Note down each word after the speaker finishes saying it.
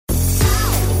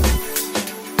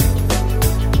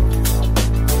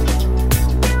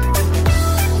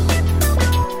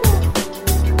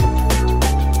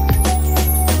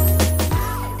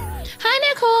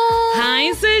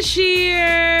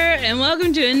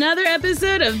another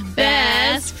episode of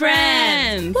Best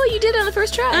Friends. Well, you did it on the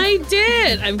first try. I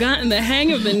did. I've gotten the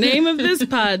hang of the name of this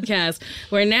podcast.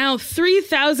 We're now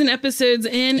 3,000 episodes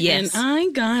in, yes. And I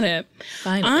got it.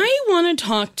 Finally. I want to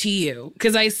talk to you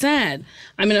because I said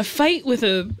I'm in a fight with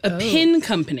a pin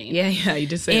company. Yeah, you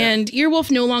just said and that.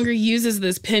 Earwolf no longer uses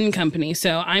this pin company,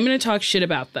 so I'm going to talk shit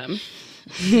about them.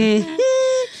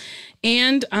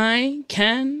 And I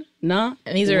cannot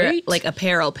And these wait. are like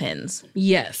apparel pins.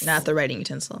 Yes. Not the writing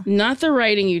utensil. Not the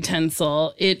writing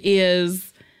utensil. It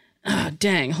is... Oh,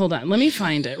 dang. Hold on. Let me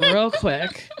find it real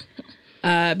quick.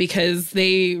 Because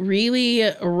they really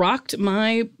rocked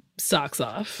my socks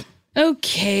off.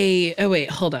 Okay. Oh,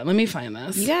 wait. Hold on. Let me find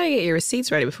this. You gotta get your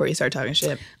receipts ready before you start talking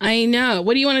shit. I know.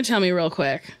 What do you want to tell me real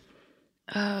quick?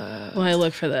 While I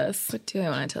look for this. What do I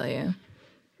want to tell you?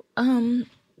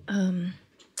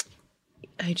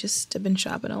 I just have been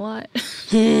shopping a lot.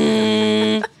 What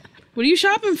are you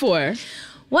shopping for?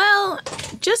 Well,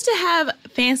 just to have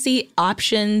fancy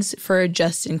options for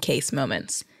just in case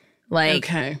moments. Like,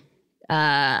 Okay.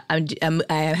 I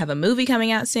have a movie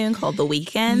coming out soon called The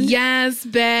Weekend. Yes,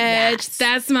 bitch. Yes.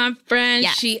 That's my friend.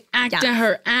 Yes. She acted Yes.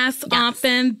 her ass off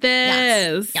in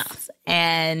this. Yes.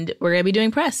 And we're going to be doing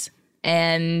press.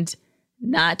 And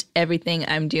not everything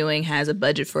I'm doing has a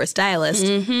budget for a stylist.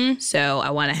 Mm-hmm. So I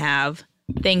want to have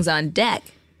things on deck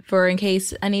for in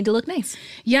case I need to look nice.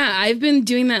 Yeah, I've been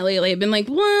doing that lately. I've been like,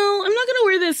 well, I'm not going to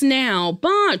wear this now,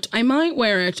 but I might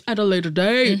wear it at a later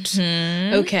date.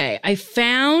 Mm-hmm. Okay, I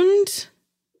found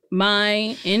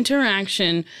my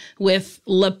interaction with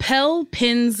Lapel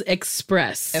Pins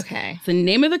Express. Okay. It's the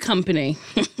name of the company.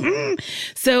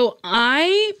 So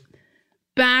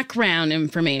background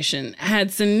information,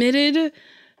 had submitted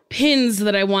pins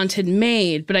that I wanted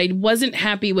made, but I wasn't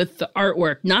happy with the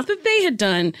artwork. Not that they had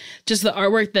done, just the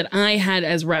artwork that I had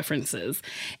as references.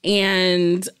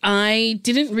 And I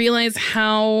didn't realize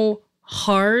how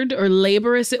hard or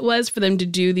laborious it was for them to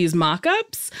do these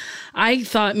mock-ups. I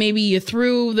thought maybe you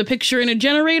threw the picture in a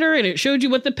generator and it showed you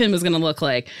what the pin was going to look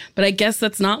like. But I guess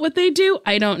that's not what they do.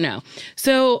 I don't know.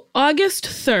 So August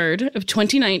 3rd of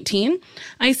 2019,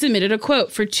 I submitted a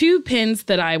quote for 2 pins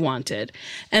that I wanted.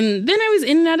 And then I was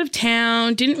in and out of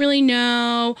town, didn't really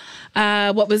know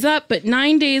what was up. But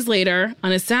 9 days later,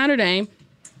 on a Saturday,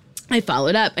 I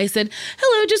followed up. I said,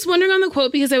 hello, just wondering on the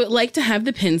quote because I would like to have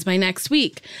the pins by next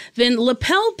week. Then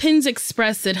Lapel Pins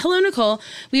Express said, hello, Nicole.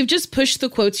 We've just pushed the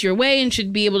quotes your way and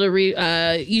should be able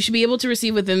to you should be able to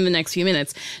receive within the next few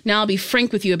minutes. Now, I'll be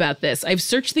frank with you about this. I've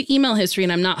searched the email history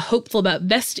and I'm not hopeful about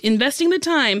investing the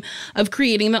time of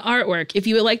creating the artwork. If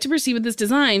you would like to proceed with this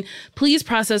design, please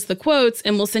process the quotes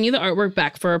and we'll send you the artwork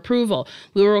back for approval.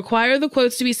 We will require the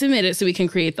quotes to be submitted so we can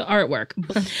create the artwork.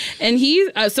 And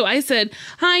so I said,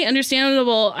 hi,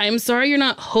 understandable. I'm sorry you're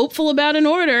not hopeful about an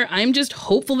order. I'm just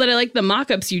hopeful that I like the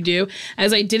mock-ups you do,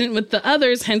 as I didn't with the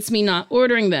others, hence me not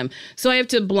ordering them. So I have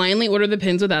to blindly order the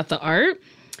pins without the art.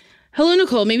 Hello,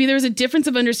 Nicole. Maybe there's a difference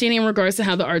of understanding in regards to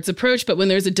how the art's approached, but when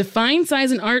there's a defined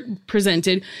size and art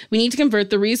presented, we need to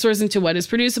convert the resource into what is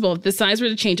producible. If the size were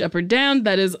to change up or down,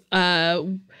 that is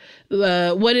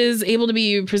what is able to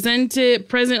be present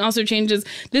also changes.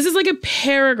 This is like a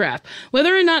paragraph.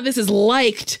 Whether or not this is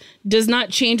liked does not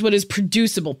change what is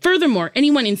producible. Furthermore,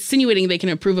 anyone insinuating they can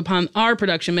improve upon our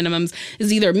production minimums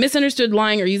is either misunderstood,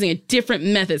 lying, or using a different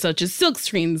method, such as silk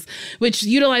screens, which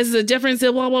utilizes a different,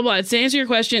 blah, blah, blah. To answer your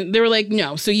question, they were like,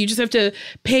 no. So you just have to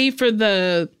pay for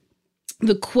the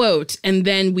quote and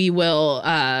then we will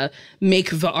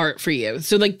make the art for you.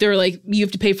 So like they're like, you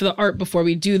have to pay for the art before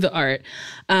we do the art.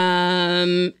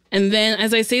 And then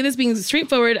as I say this being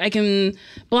straightforward, I can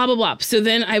blah, blah, blah. So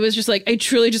then I was just like, I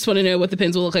truly just want to know what the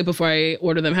pins will look like before I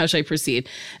order them. How should I proceed?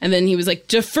 And then he was like,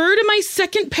 defer to my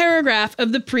second paragraph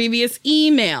of the previous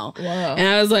email. Whoa. And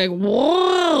I was like,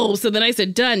 whoa. So then I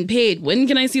said, done, paid. When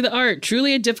can I see the art?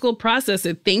 Truly a difficult process.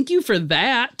 So thank you for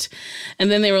that.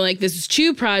 And then they were like, this is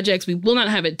 2 projects. We will not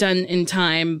have it done in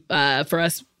time for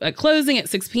us closing at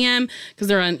 6 p.m. because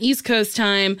they're on East Coast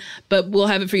time, but we'll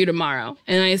have it for you tomorrow.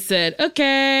 And I said,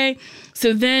 okay.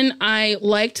 So then I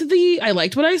liked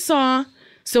what I saw.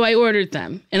 So I ordered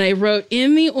them and I wrote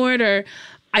in the order,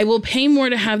 I will pay more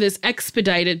to have this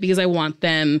expedited because I want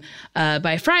them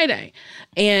by Friday.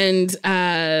 And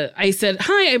I said,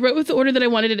 hi, I wrote with the order that I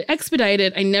wanted it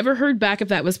expedited. I never heard back if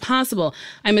that was possible.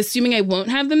 I'm assuming I won't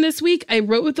have them this week. I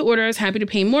wrote with the order I was happy to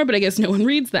pay more, but I guess no one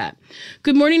reads that.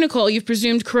 Good morning, Nicole. You've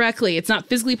presumed correctly. It's not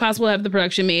physically possible to have the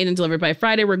production made and delivered by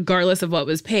Friday, regardless of what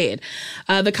was paid.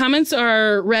 The comments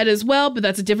are read as well, but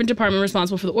that's a different department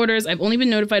responsible for the orders. I've only been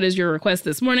notified as your request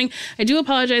this morning. I do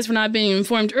apologize for not being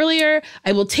informed earlier.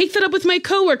 I will will take that up with my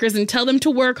coworkers and tell them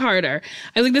to work harder.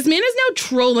 I was like, this man is now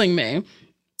trolling me.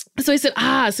 So I said,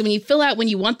 so when you fill out when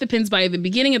you want the pins by the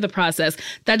beginning of the process,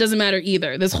 that doesn't matter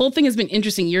either. This whole thing has been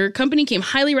interesting. Your company came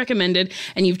highly recommended,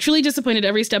 and you've truly disappointed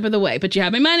every step of the way. But you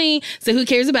have my money, so who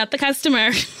cares about the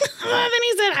customer? Then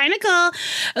he said, hi,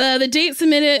 Nicole. The date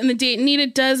submitted and the date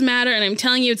needed does matter, and I'm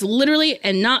telling you, it's literally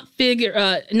and not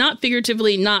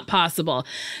figuratively not possible.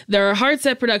 There are hard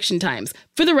set production times.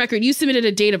 For the record, you submitted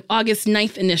a date of August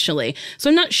 9th initially, so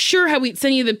I'm not sure how we'd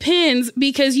send you the pins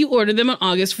because you ordered them on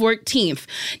August 14th.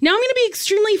 Now I'm going to be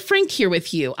extremely frank here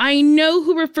with you. I know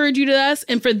who referred you to us,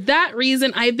 and for that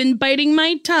reason, I've been biting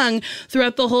my tongue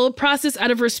throughout the whole process out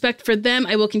of respect for them.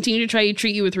 I will continue to try to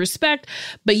treat you with respect,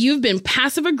 but you've been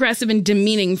passive-aggressive and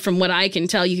demeaning from what I can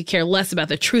tell. You could care less about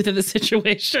the truth of the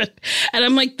situation. And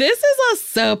I'm like, this is a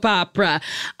soap opera.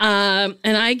 And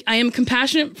I am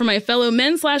compassionate for my fellow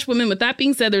men/women. With that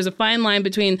being said, there's a fine line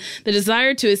between the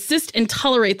desire to assist and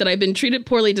tolerate that I've been treated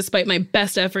poorly despite my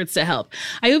best efforts to help.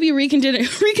 I hope you reconsider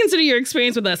your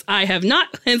experience with us. I have not,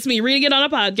 hence me reading it on a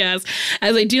podcast,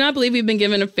 as I do not believe we've been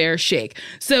given a fair shake.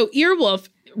 So Earwolf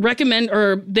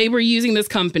they were using this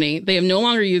company. They have no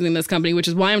longer using this company, which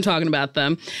is why I'm talking about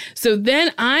them. So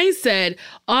then I said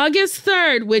August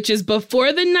 3rd, which is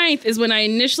before the 9th, is when I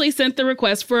initially sent the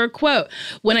request for a quote.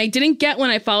 When I didn't get one,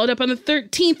 I followed up on the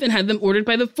 13th and had them ordered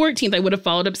by the 14th. I would have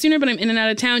followed up sooner, but I'm in and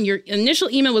out of town. Your initial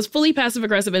email was fully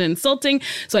passive-aggressive and insulting,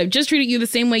 so I've just treated you the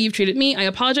same way you've treated me. I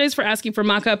apologize for asking for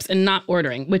mock-ups and not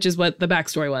ordering, which is what the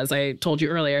backstory was I told you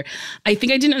earlier. I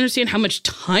think I didn't understand how much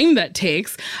time that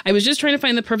takes. I was just trying to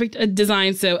find the perfect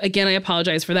design, so again, I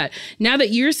apologize for that. Now that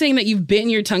you're saying that you've bitten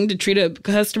your tongue to treat a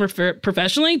customer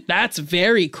professionally, that's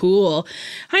very cool.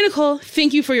 Hi, Nicole.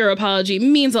 Thank you for your apology. It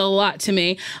means a lot to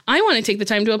me. I want to take the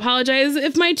time to apologize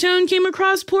if my tone came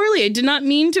across poorly. I did not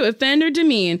mean to offend or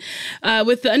demean.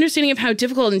 With the understanding of how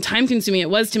difficult and time-consuming it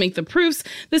was to make the proofs,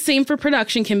 the same for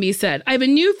production can be said. I have a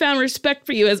newfound respect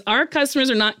for you, as our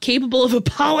customers are not capable of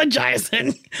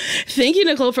apologizing. Thank you,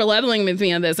 Nicole, for leveling with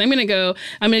me on this. I'm going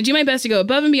to do my best to go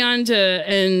above and beyond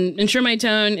and ensure my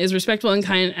tone is respectful and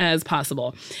kind as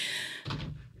possible.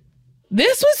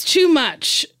 This was too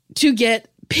much to get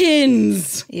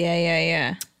pins.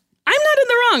 Yeah. I'm not in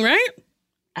the wrong, right?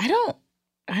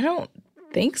 I don't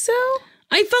think so.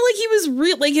 I felt like he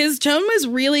was his tone was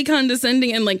really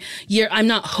condescending and like, I'm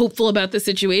not hopeful about the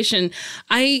situation.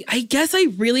 I guess I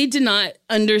really did not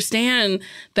understand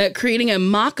that creating a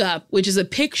mock-up, which is a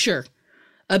picture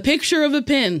of a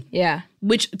pin. Yeah.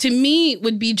 Which to me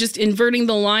would be just inverting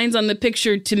the lines on the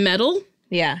picture to metal.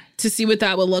 Yeah. To see what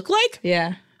that would look like.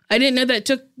 Yeah. I didn't know that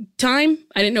took time.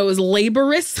 I didn't know it was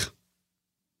laborious.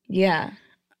 Yeah.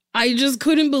 I just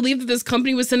couldn't believe that this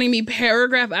company was sending me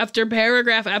paragraph after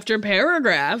paragraph after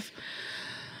paragraph.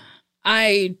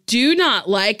 I do not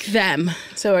like them.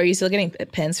 So are you still getting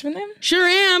pins from them? Sure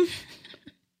am.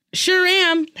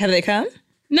 Have they come?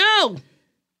 No.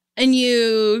 And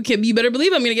you better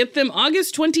believe I'm going to get them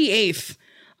August 28th.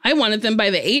 I wanted them by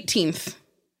the 18th.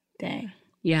 Dang.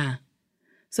 Yeah.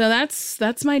 So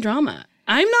that's my drama.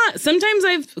 Sometimes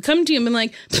I've come to you and been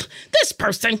like, this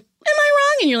person, am I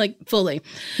wrong? And you're like, fully.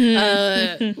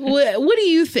 What do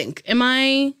you think? Am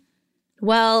I?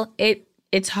 Well,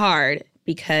 it's hard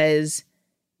because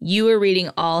you were reading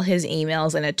all his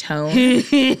emails in a tone.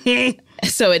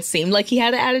 So it seemed like he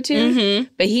had an attitude,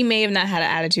 but he may have not had an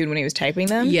attitude when he was typing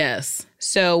them. Yes.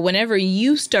 So whenever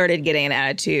you started getting an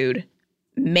attitude,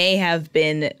 may have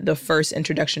been the first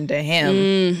introduction to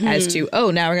him as to,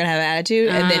 now we're going to have an attitude.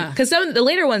 And then, because some of the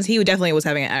later ones, he definitely was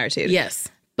having an attitude. Yes.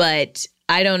 But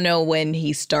I don't know when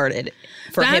he started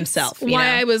for himself. That's why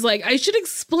I was like, I should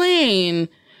explain.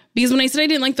 Because when I said I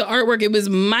didn't like the artwork, it was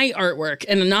my artwork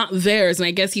and not theirs. And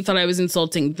I guess he thought I was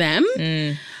insulting them.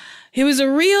 It was a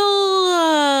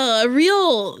real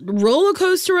roller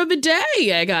coaster of a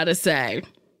day, I gotta say.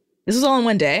 This was all in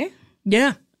one day?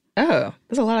 Yeah. Oh,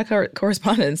 there's a lot of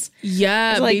correspondence.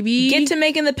 Yeah, like, baby. Get to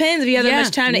making the pins if you have that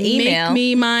much time to email. Make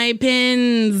me my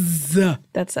pins.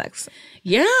 That sucks.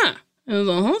 Yeah, it was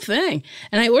a whole thing.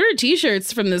 And I ordered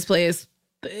T-shirts from this place.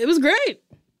 It was great.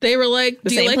 They were like,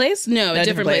 the same place? No, a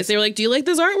different place. They were like, do you like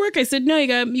this artwork? I said, no, you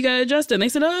got to adjust it. And they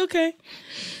said, oh, okay.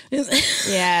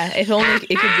 Yeah, if only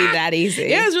it could be that easy.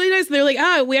 Yeah, it was really nice. They're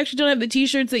like, we actually don't have the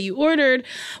T-shirts that you ordered.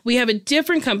 We have a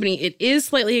different company. It is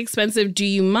slightly expensive. Do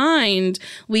you mind?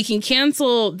 We can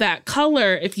cancel that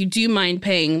color if you do mind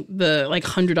paying the like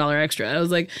 $100 extra. I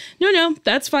was like, no,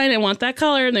 that's fine. I want that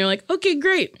color. And they were like, okay,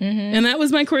 great. And that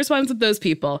was my correspondence with those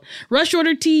people. Rush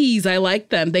order tees. I like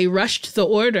them. They rushed the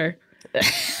order.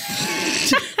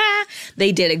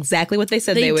 They did exactly what they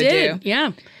said they would do.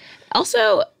 Yeah.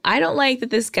 Also, I don't like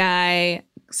that this guy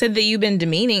said that you've been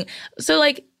demeaning. So,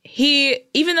 like,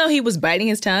 even though he was biting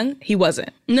his tongue, he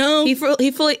wasn't. No. He's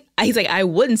like, I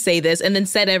wouldn't say this, and then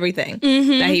said everything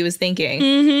that he was thinking.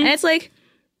 And it's like,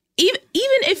 even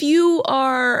if you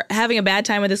are having a bad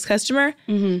time with this customer,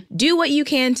 do what you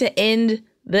can to end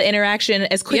the interaction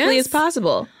as quickly as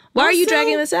possible. Why are you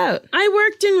dragging this out? I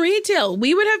worked in retail.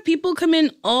 We would have people come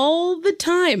in all the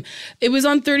time. It was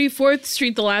on 34th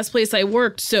Street, the last place I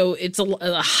worked, so it's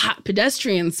a hot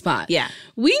pedestrian spot. Yeah.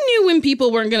 We knew when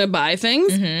people weren't going to buy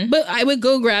things, but I would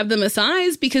go grab them a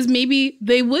size because maybe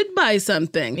they would buy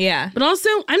something. Yeah. But also,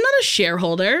 I'm not a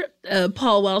shareholder,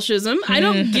 Paul Welshism. I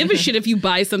don't give a shit if you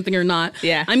buy something or not.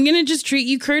 Yeah. I'm going to just treat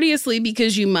you courteously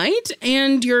because you might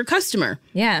and you're a customer.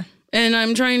 Yeah. And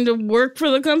I'm trying to work for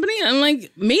the company. I'm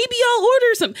like, maybe I'll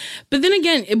order some. But then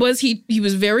again, he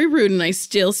was very rude and I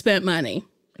still spent money.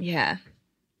 Yeah.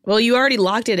 Well, you already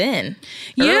locked it in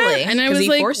early. And I was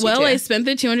like, well, I spent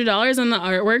the $200 on the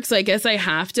artwork, so I guess I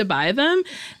have to buy them.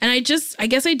 And I guess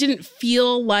I didn't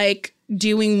feel like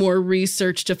doing more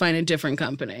research to find a different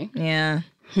company. Yeah.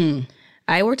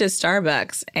 I worked at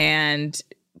Starbucks and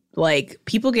like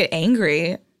people get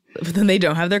angry then they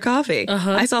don't have their coffee.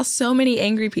 I saw so many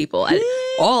angry people at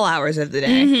all hours of the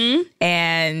day.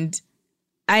 And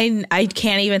I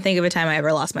can't even think of a time I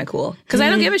ever lost my cool. Because I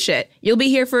don't give a shit. You'll be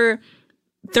here for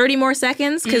 30 more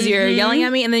seconds because you're yelling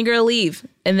at me and then you're going to leave.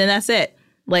 And then that's it.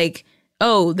 Like,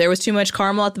 oh, there was too much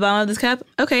caramel at the bottom of this cup?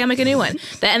 Okay, I'll make a new one.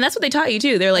 And that's what they taught you,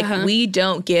 too. They're like, we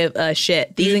don't give a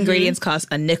shit. These ingredients cost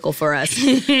a nickel for us.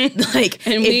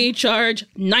 We charge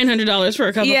 $900 for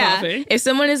a cup of coffee. If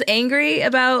someone is angry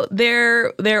about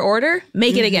their order,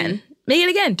 make it again. Make it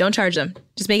again. Don't charge them.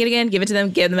 Just make it again. Give it to them.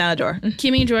 Get them out the door.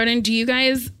 Kimmy, Jordan, do you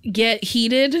guys get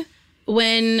heated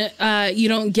when you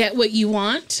don't get what you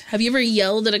want? Have you ever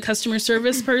yelled at a customer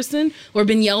service person or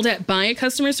been yelled at by a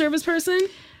customer service person?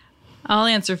 I'll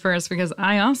answer first because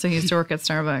I also used to work at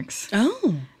Starbucks.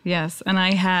 Oh. Yes. And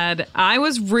I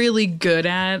was really good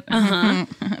at,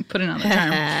 putting on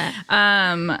the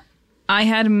term.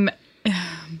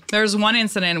 There was one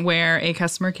incident where a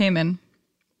customer came in.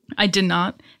 I did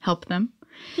not help them.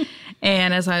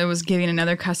 And as I was giving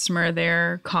another customer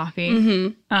their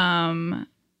coffee, I'll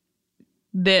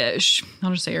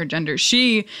just say her gender,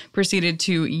 she proceeded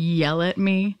to yell at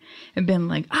me and been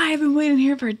like, I have been waiting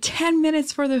here for 10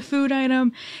 minutes for the food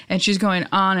item. And she's going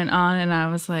on. And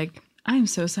I was like, I'm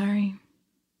so sorry.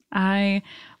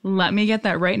 Let me get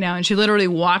that right now. And she literally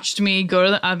watched me go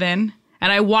to the oven.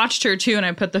 And I watched her too. And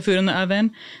I put the food in the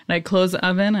oven. And I closed the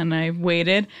oven and I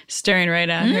waited, staring right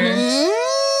at her.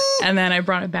 And then I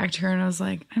brought it back to her and I was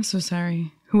like, I'm so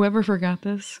sorry. Whoever forgot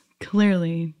this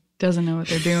clearly doesn't know what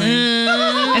they're doing.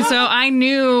 And so I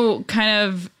knew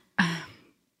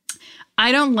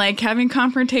I don't like having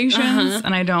confrontations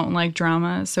and I don't like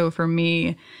drama. So for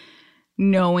me,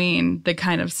 knowing the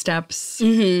kind of steps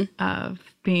of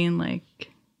being like,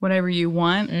 whatever you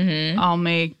want, I'll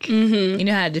make. You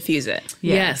know how to diffuse it.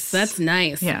 Yes, that's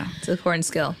nice. Yeah. It's an important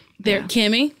skill.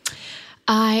 Kimmy?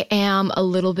 I am a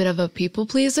little bit of a people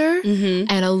pleaser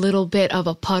and a little bit of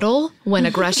a puddle when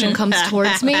aggression comes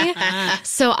towards me.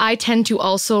 So I tend to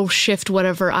also shift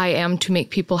whatever I am to make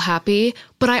people happy.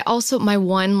 But I also, my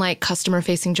one like customer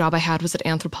facing job I had was at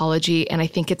Anthropologie. And I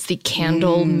think it's the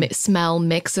candle smell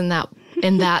mix in that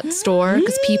store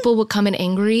because people would come in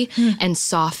angry and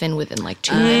soften within like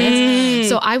 2 minutes.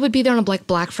 So I would be there on a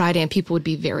Black Friday and people would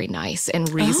be very nice and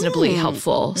reasonably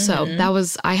helpful. So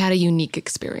I had a unique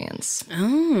experience.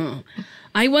 Oh.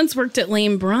 I once worked at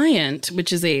Lane Bryant,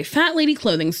 which is a fat lady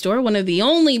clothing store, one of the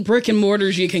only brick and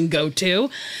mortars you can go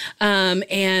to.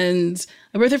 And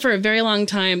I worked there for a very long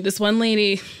time. This one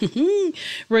lady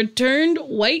returned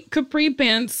white capri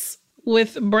pants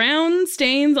with brown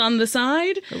stains on the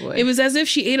side. Oh, it was as if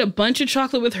she ate a bunch of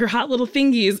chocolate with her hot little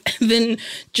fingies and then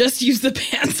just used the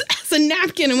pants as a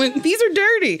napkin and went, these are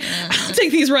dirty. I'll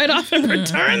take these right off and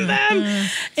return them.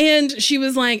 And she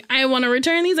was like, I want to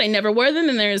return these. I never wore them.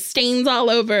 And there's stains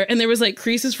all over. And there was like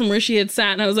creases from where she had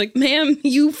sat. And I was like, ma'am,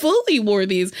 you fully wore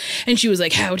these. And she was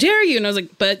like, how dare you? And I was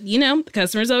like, but you know, the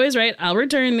customer's always right. I'll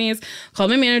return these. Called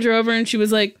my manager over and she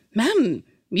was like, ma'am,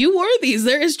 you wore these.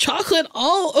 There is chocolate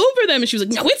all over them. And she was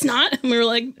like, no, it's not. And we were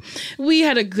like, we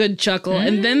had a good chuckle.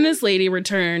 And then this lady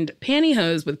returned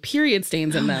pantyhose with period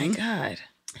stains in them. Oh, my God.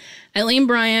 At Lane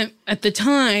Bryant, at the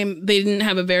time, they didn't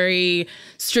have a very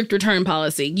strict return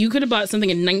policy. You could have bought something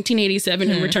in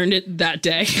 1987 and returned it that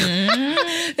day,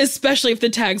 especially if the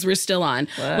tags were still on.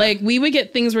 Wow. Like, we would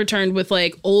get things returned with,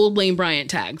 like, old Lane Bryant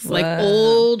tags, like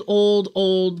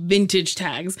old vintage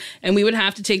tags, and we would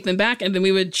have to take them back, and then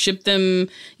we would ship them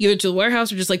either to the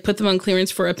warehouse or just, like, put them on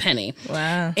clearance for a penny.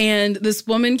 Wow. And this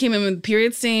woman came in with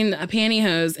period stain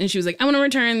pantyhose, and she was like, I want to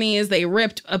return these. They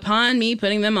ripped upon me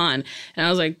putting them on. And I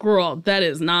was like, girl, that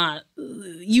is not,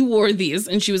 you wore these.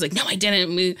 And she was like, no, I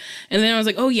didn't. And then I was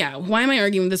like, oh yeah, why am I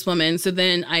arguing with this woman? So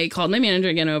then I called my manager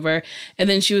again over, and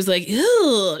then she was like,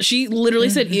 ew. She literally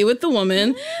said ew with the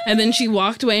woman. And then she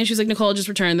walked away and she was like, Nicole, just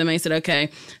return them. I said, okay.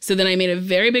 So then I made a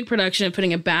very big production of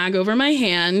putting a bag over my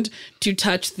hand to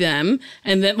touch them,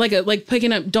 and then like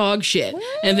picking up dog shit,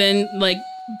 and then like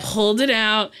pulled it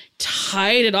out,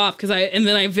 tied it off, and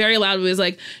then I very loudly was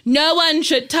like, no one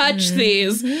should touch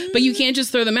these, but you can't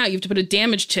just throw them out. You have to put a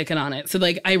damage ticket on it. So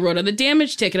like I wrote on the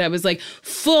damage ticket, I was like,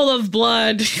 full of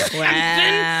blood.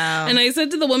 Wow. And I said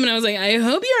to the woman, I was like, I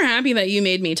hope you're happy that you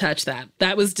made me touch that.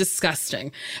 That was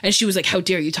disgusting. And she was like, how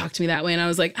dare you talk to me that way? And I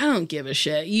was like, I don't give a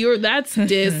shit. That's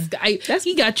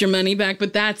you got your money back,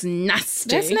 but that's nasty.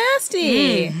 That's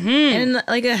nasty. And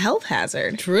like a health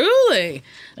hazard. Truly.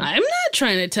 I'm not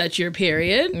trying to touch your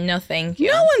period. No, thank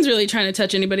you. No one's really trying to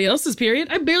touch anybody else's period.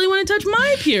 I barely want to touch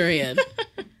my period.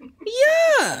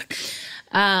 Yuck.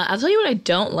 I'll tell you what I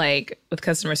don't like with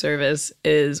customer service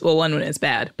is, well, one, when it's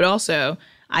bad, but also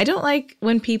I don't like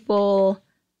when people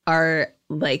are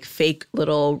like fake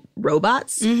little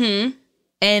robots.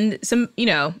 And some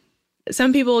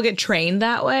people get trained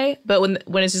that way, but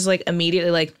when it's just like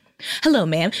immediately like, hello,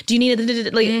 ma'am, do you need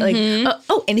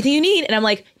anything you need? And I'm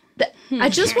like, I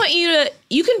just want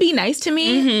you can be nice to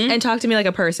me and talk to me like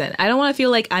a person. I don't want to feel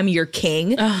like I'm your king,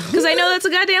 because I know that's a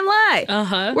goddamn lie.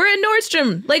 We're at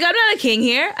Nordstrom. Like, I'm not a king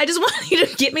here. I just want you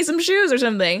to get me some shoes or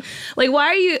something. Like, why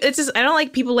are you, it's just, I don't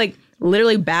like people like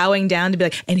literally bowing down to be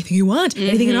like, anything you want,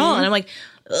 anything at all. And I'm like,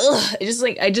 ugh, it's just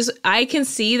like, I can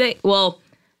see that, well,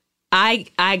 I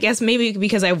guess maybe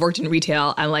because I've worked in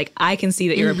retail, I'm like, I can see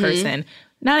that you're a person.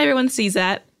 Not everyone sees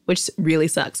that, which really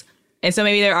sucks. And so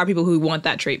maybe there are people who want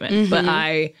that treatment, but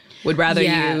I would rather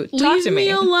you talk to me. Leave me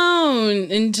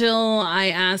alone until I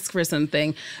ask for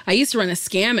something. I used to run a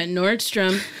scam at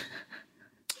Nordstrom.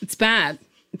 It's bad.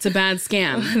 It's a bad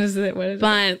scam. What is it?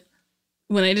 But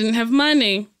when I didn't have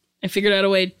money, I figured out a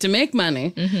way to make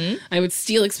money. I would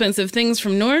steal expensive things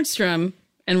from Nordstrom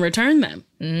and return them.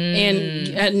 And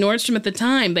at Nordstrom at the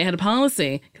time, they had a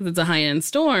policy, because it's a high-end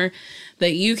store,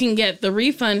 that you can get the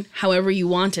refund however you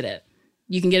wanted it.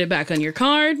 You can get it back on your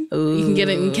card. Ooh. You can get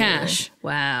it in cash.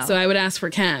 Wow. So I would ask for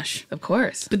cash. Of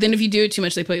course. But then if you do it too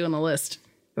much, they put you on the list.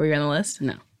 Were you on the list?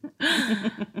 No.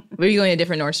 Were you going to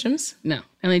different Nordstroms? No.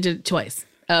 And I did it twice.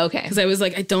 Oh, okay. Because I was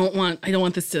like, I don't want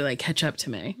this to like catch up to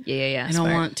me. Yeah. I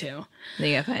don't want to.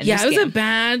 I was a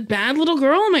bad little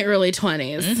girl in my early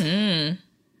 20s.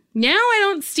 Now I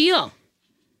don't steal.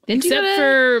 Except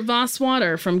for Voss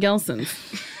water from Gelson's.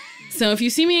 So if you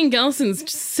see me in Gelson's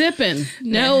sipping,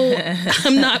 no,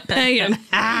 I'm not paying.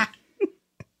 I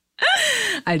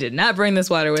did not bring this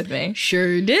water with me.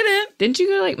 Sure didn't. Didn't you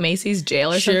go to like Macy's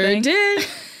jail or something? Sure did.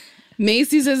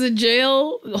 Macy's has a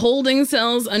jail holding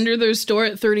cells under their store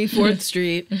at 34th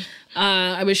Street.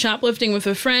 I was shoplifting with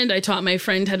a friend. I taught my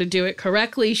friend how to do it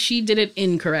correctly. She did it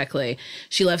incorrectly.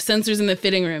 She left sensors in the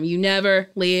fitting room. You never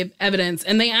leave evidence.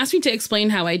 And they asked me to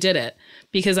explain how I did it,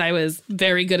 because I was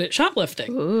very good at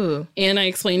shoplifting. Ooh. And I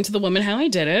explained to the woman how I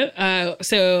did it.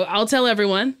 So I'll tell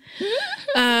everyone,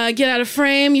 get out of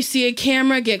frame. You see a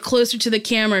camera, get closer to the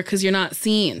camera because you're not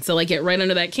seen. So like get right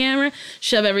under that camera,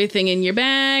 shove everything in your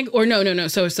bag. Or no.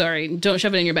 So sorry. Don't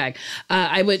shove it in your bag.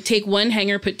 I would take one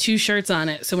hanger, put two shirts on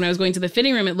it. So when I was going to the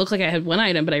fitting room, it looked like I had one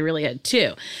item, but I really had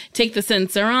two. Take the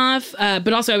sensor off.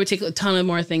 But also I would take a ton of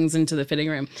more things into the fitting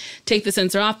room. Take the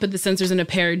sensor off, put the sensors in a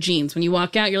pair of jeans. When you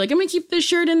walk out, you're like, I'm going to keep this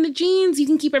shirt and the jeans. You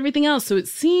can keep everything else. So it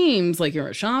seems like you're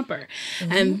a shopper.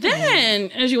 And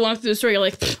then as you walk through the store, you're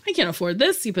like, I can't afford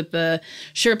this. You put the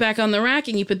shirt back on the rack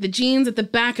and you put the jeans at the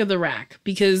back of the rack,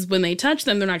 because when they touch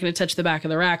them, they're not going to touch the back of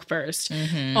the rack first.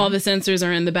 All the sensors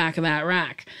are in the back of that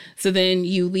rack. So then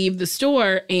you leave the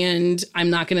store and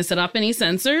I'm not going to set up any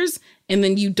sensors. And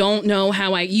then you don't know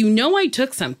how I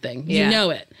took something. You know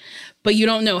it. But you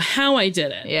don't know how I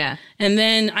did it. Yeah. And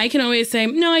then I can always say,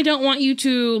 no, I don't want you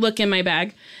to look in my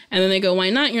bag. And then they go,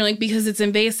 why not? And you're like, because it's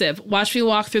invasive. Watch me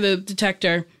walk through the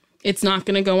detector. It's not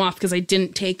going to go off because I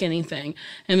didn't take anything.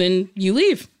 And then you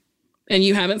leave. And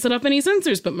you haven't set up any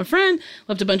sensors. But my friend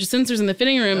left a bunch of sensors in the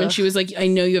fitting room. And she was like, I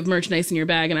know you have merchandise in your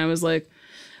bag. And I was like,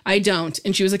 I don't.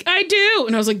 And she was like, I do.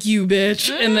 And I was like, you bitch.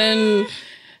 And then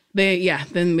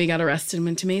then we got arrested and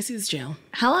went to Macy's jail.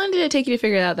 How long did it take you to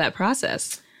figure out that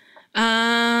process?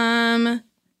 Not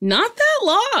that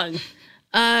long.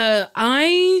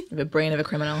 I The brain of a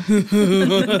criminal.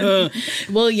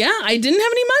 well, yeah, I didn't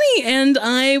have any money, and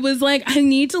I was like, I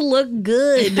need to look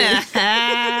good.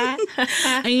 I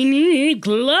need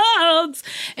clothes,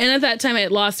 and at that time, I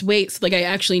had lost weight, so like I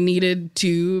actually needed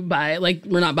to buy,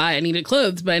 I needed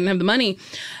clothes, but I didn't have the money.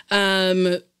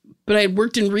 But I had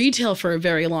worked in retail for a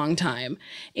very long time,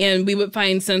 and we would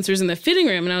find sensors in the fitting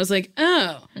room, and I was like,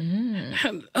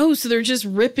 so they're just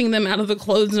ripping them out of the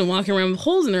clothes and walking around with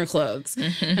holes in their clothes.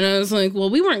 And I was like, well,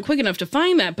 we weren't quick enough to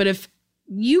find that, but if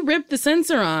you rip the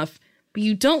sensor off, but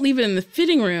you don't leave it in the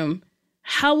fitting room,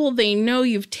 how will they know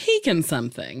you've taken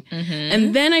something?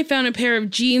 And then I found a pair of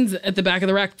jeans at the back of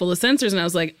the rack full of sensors, and I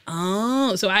was like,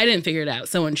 oh, so I didn't figure it out.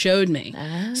 Someone showed me.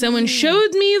 Someone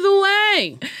showed me the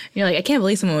way. You're like, I can't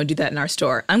believe someone would do that in our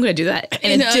store. I'm going to do that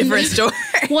in a different store.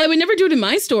 Well, I would never do it in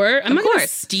my store. I'm not going to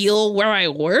steal where I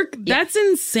work. Yeah. That's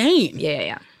insane.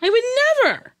 Yeah. I would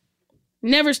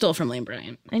never stole from Lane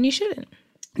Bryant. And you shouldn't.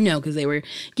 No, because they were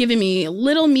giving me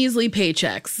little measly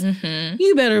paychecks.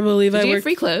 You better believe Did I you worked. get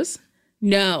free clothes?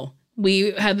 No,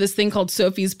 we had this thing called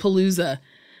Sophie's Palooza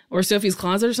or Sophie's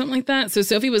Closet or something like that. So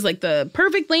Sophie was like the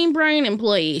perfect Lane Bryant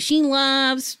employee. She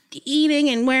loves eating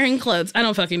and wearing clothes. I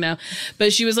don't fucking know.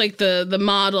 But she was like the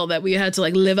model that we had to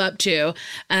like live up to.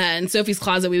 And Sophie's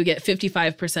Closet, we would get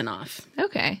 55% off.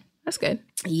 Okay. That's good.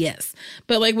 Yes.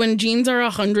 But like when jeans are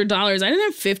 $100, I didn't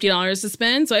have $50 to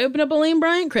spend. So I opened up a Lane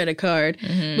Bryant credit card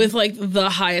with like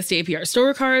the highest APR.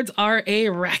 Store cards are a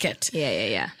racket.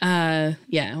 Yeah.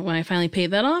 When I finally paid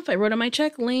that off, I wrote on my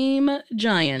check, Lame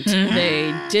Giant.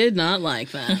 They did not like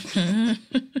that.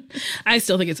 I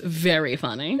still think it's very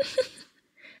funny.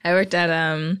 I worked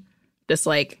at this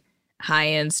like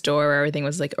high-end store where everything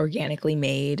was like organically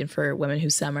made and for women who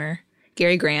summer.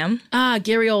 Gary Graham.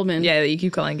 Gary Oldman. Yeah, you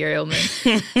keep calling Gary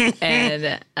Oldman.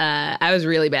 And I was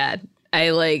really bad.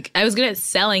 I was good at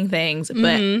selling things,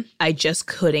 but I just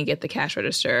couldn't get the cash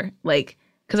register. Like,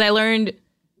 because I learned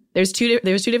there was two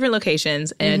different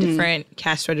locations and a different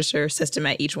cash register system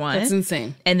at each one. That's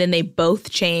insane. And then they both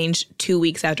changed 2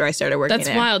 weeks after I started working That's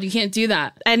there. wild. You can't do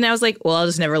that. And I was like, well, I'll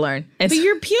just never learn. And But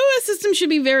your POS system should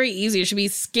be very easy. It should be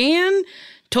scan,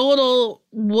 total,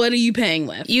 what are you paying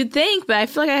with? You'd think, but I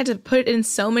feel like I had to put in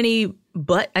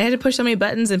I had to push so many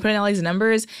buttons and put in all these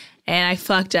numbers, and I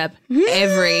fucked up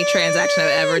every transaction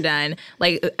I've ever done.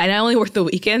 Like, I only worked the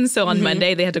weekends, so on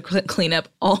Monday they had to clean up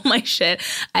all my shit.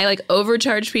 I like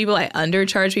overcharged people, I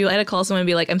undercharged people. I had to call someone and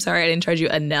be like, I'm sorry, I didn't charge you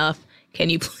enough. Can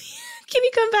you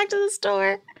come back to the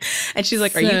store? And she's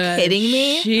like, are you kidding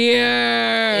me? Sure.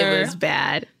 It was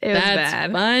bad. That's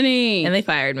bad. Funny. And they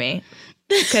fired me.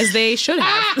 Because they should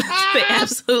have. They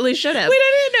absolutely should have. Wait,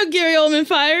 I didn't know Gary Oldman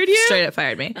fired you. Straight up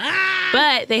fired me.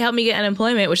 But they helped me get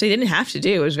unemployment, which they didn't have to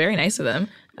do. It was very nice of them.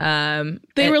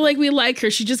 They were like, we like her.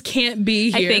 She just can't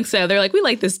be here. I think so. They're like, we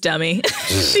like this dummy.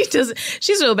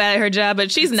 She's real bad at her job,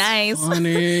 but she's nice.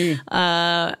 Funny.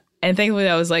 And thankfully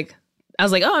I was like, oh,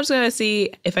 I'm just going to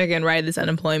see if I can ride this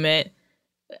unemployment,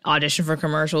 audition for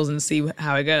commercials and see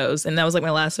how it goes. And that was like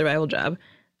my last survival job.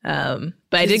 But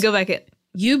I did go back at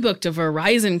You booked a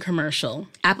Verizon commercial.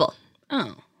 Apple.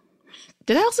 Oh.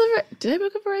 Did I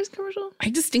book a Verizon commercial? I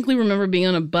distinctly remember being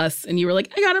on a bus and you were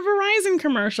like, I got a Verizon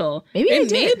commercial. Maybe I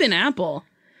It may did. have been Apple.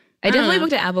 I definitely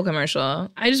booked an Apple commercial.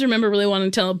 I just remember really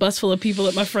wanting to tell a bus full of people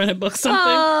that my friend had booked something.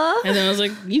 Aww. And then I was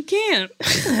like, you can't.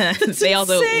 They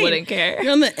also insane. wouldn't care.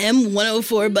 You're on the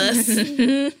M104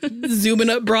 bus, zooming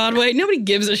up Broadway. Nobody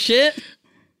gives a shit.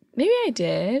 Maybe I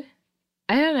did.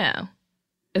 I don't know.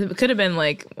 It could have been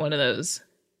like one of those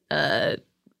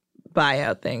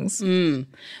buyout things.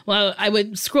 Well, I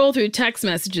would scroll through text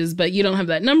messages, but you don't have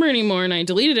that number anymore, and I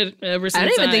deleted it ever since. I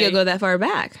don't even think it'll go that far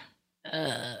back.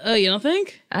 Oh, you don't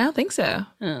think? I don't think so.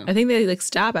 Oh. I think they like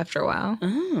stop after a while.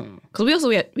 Oh. Because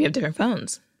we have different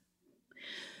phones.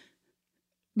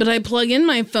 But I plug in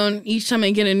my phone each time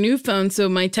I get a new phone, so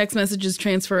my text messages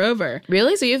transfer over.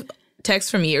 Really? So you have texts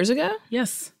from years ago?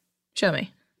 Yes. Show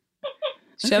me.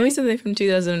 Show me something from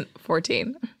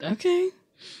 2014. Okay.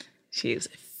 She's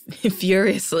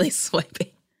furiously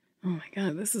swiping. Oh my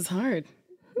God, this is hard.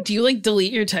 Do you like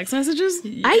delete your text messages?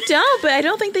 I don't, but I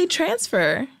don't think they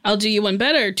transfer. I'll do you one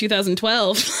better.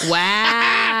 2012.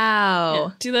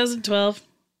 Wow. 2012.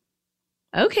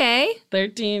 Okay.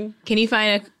 13. Can you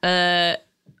find a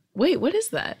wait, what is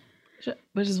that?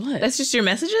 Which is what? That's just your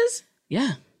messages?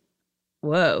 Yeah.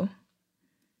 Whoa.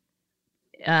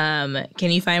 Can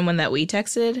you find one that we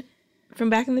texted from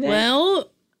back in the day? Well,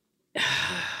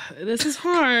 This is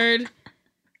hard.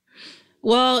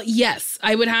 Well, yes,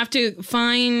 I would have to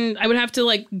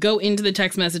like go into the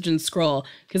text message and scroll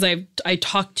because I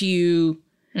talked to you.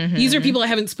 These are people I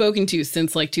haven't spoken to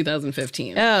since like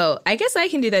 2015. Oh, I guess I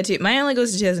can do that too. Mine only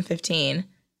goes to 2015.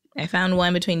 I found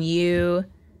one between you,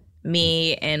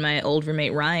 me, and my old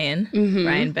roommate Ryan,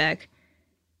 Ryan Beck,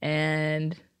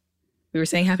 and we were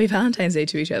saying Happy Valentine's Day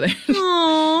to each other.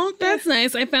 Oh, that's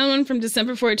nice. I found one from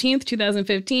December 14th,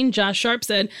 2015. Josh Sharp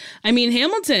said, I mean,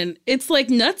 Hamilton, it's like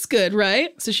nuts good,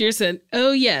 right? Sasheer said,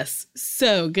 oh, yes,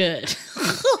 so good.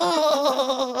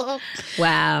 Wow.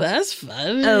 That's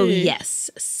funny. Oh, yes,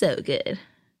 so good.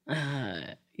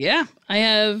 Yeah, I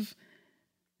have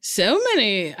so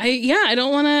many. I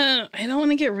don't want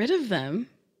to get rid of them.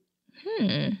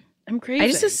 I'm crazy. I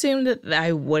just assumed that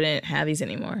I wouldn't have these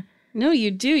anymore. No,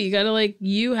 you do. You got to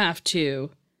you have to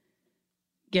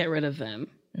get rid of them.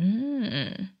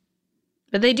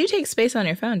 But they do take space on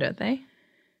your phone, don't they?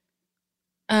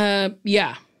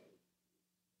 Yeah.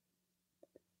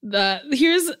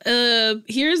 Here's a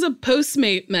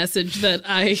Postmate message that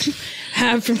I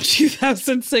have from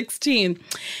 2016.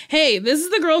 Hey, this is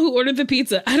the girl who ordered the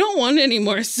pizza. I don't want it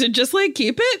anymore, so just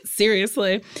keep it?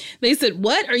 Seriously. They said,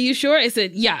 what? Are you sure? I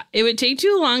said, yeah, it would take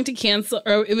too long to cancel,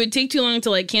 or it would take too long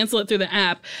to cancel it through the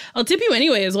app. I'll tip you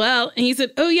anyway as well. And he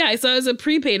said, oh yeah, I saw it was a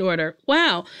prepaid order.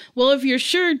 Wow. Well, if you're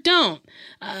sure, don't.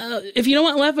 If you don't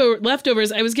want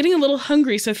leftovers, I was getting a little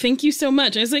hungry, so thank you so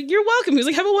much. And I was like, you're welcome. He was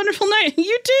like, have a wonderful night.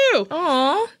 You too.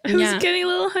 Aw, I was getting a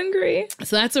little hungry.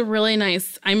 So that's a really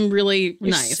nice, I'm really You're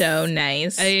nice. So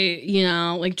nice.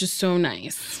 Just so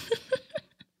nice.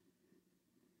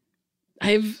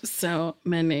 I have so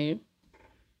many.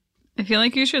 I feel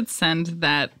like you should send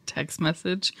that text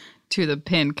message to the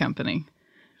pin company.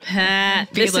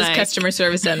 This is customer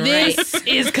service done right. This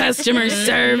is customer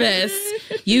service.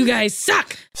 You guys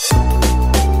suck.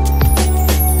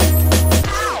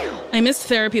 I missed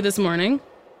therapy this morning.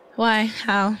 Why?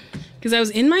 How? Because I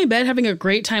was in my bed having a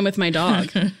great time with my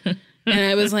dog. And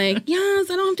I was like, yes,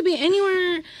 I don't have to be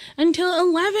anywhere until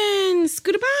 11.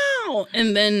 Scootabow.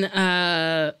 And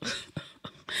then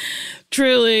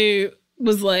Truly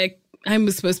was like, I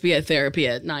was supposed to be at therapy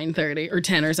at 9:30 or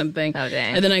 10 or something. Oh,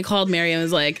 dang. And then I called Mary and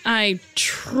was like, I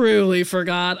truly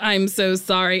forgot. I'm so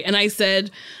sorry. And I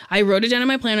said, I wrote it down in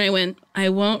my planner. I went, I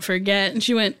won't forget. And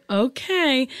she went,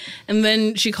 okay. And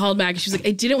then she called back. She was like,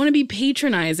 I didn't want to be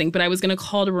patronizing, but I was going to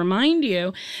call to remind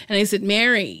you. And I said,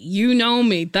 Mary, you know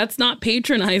me. That's not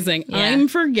patronizing. Yeah. I'm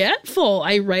forgetful.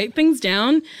 I write things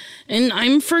down and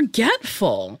I'm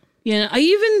forgetful. I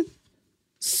even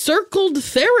circled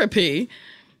therapy.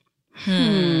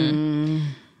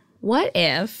 What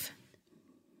if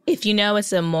you know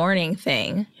it's a morning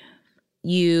thing,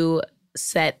 you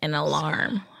set an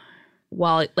alarm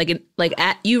while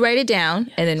you write it down,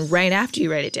 and then right after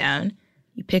you write it down,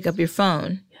 you pick up your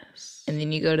phone, and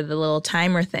then you go to the little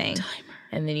timer thing,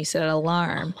 and then you set an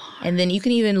alarm, and then you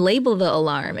can even label the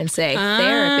alarm and say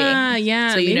therapy.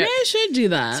 Yeah. So maybe I should do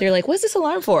that. So you're like, what's this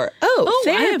alarm for? Oh,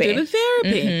 therapy. I have to do the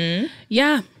therapy. Mm-hmm.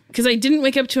 Yeah, because I didn't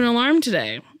wake up to an alarm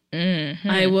today. Mm-hmm.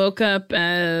 I woke up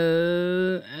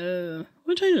at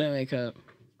what time did I wake up?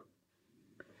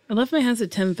 I left my house at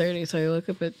 10:30, so I woke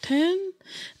up at 10.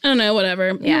 I don't know, whatever.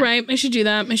 Yeah. You're right. I should do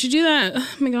that.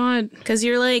 Oh my God. Because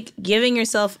you're giving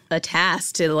yourself a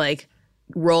task to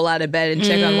roll out of bed and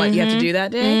check on what you have to do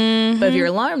that day. But if your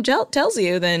alarm tells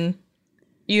you, then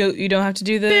you don't have to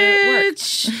do the work.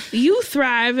 Bitch, you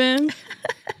thriving.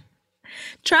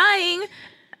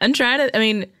 I'm trying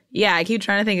to, I keep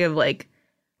trying to think of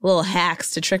little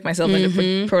hacks to trick myself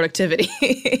into productivity.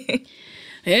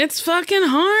 It's fucking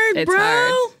hard,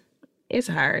 bro. It's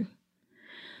hard.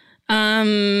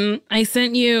 I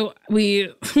sent you,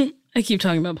 I keep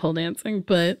talking about pole dancing,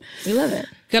 but We love it.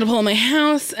 got a pole in my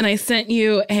house, and I sent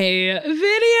you a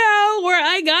video where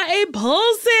I got a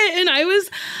pole sit, and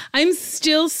I'm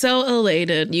still so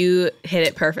elated. You hit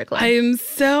it perfectly. And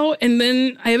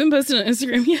then I haven't posted on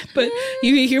Instagram yet, but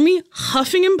you can hear me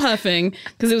huffing and puffing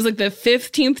because it was the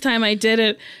 15th time I did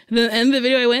it. At the end of the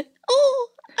video, I went, oh,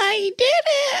 I did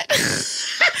it.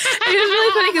 It was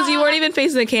really funny because you weren't even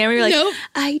facing the camera. You're like, Nope.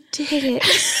 I did it.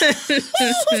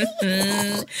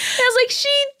 I was like,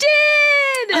 she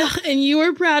did. And you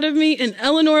were proud of me, and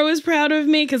Eleanor was proud of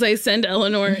me because I send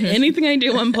Eleanor anything I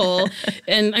do on pole.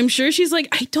 And I'm sure she's like,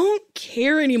 I don't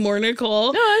care anymore,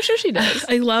 Nicole. No, I'm sure she does.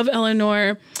 I love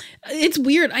Eleanor. It's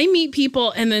weird. I meet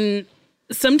people, and then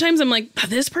sometimes I'm like,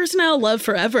 this person I'll love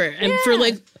forever. And for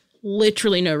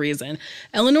literally no reason.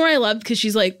 Eleanor I love because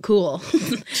she's like cool.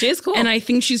 She is cool. And I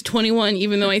think she's 21,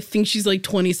 even though I think she's like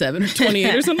 27 or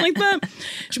 28 or something like that.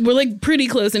 We're like pretty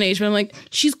close in age, but I'm like,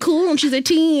 she's cool and she's a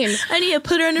teen. I need to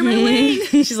put her under my wing.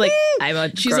 She's like, I'm a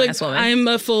grown-ass woman. I'm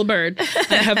a full bird.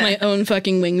 I have my own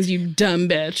fucking wings, you dumb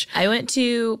bitch. I went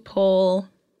to poll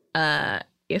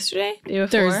yesterday? The day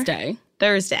before?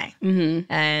 Thursday.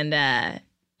 Mm-hmm. And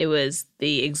it was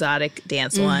the exotic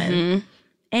dance one.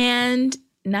 And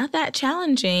not that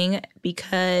challenging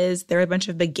because there were a bunch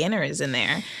of beginners in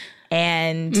there.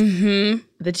 And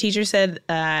the teacher said,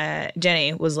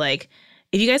 Jenny was like,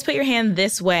 if you guys put your hand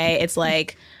this way, it's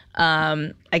like,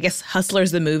 I guess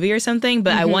Hustlers the movie or something,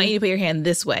 but I want you to put your hand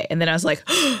this way. And then I was like,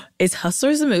 is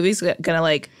Hustlers the movie gonna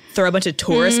like throw a bunch of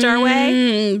tourists our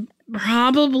way?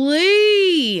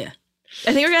 Probably.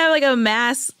 I think we're gonna have like a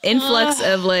mass influx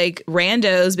of like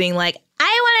randos being like,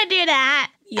 I want to do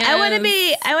that. Yes. I want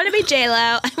to be J-Lo.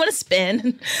 I want to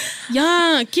spin.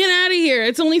 Yeah, get out of here.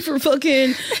 It's only for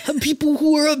fucking people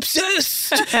who are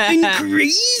obsessed and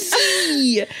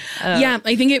crazy. Yeah,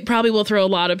 I think it probably will throw a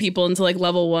lot of people into like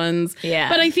level ones. Yeah.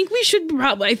 But I think we should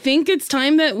I think it's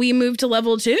time that we move to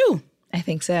level 2. I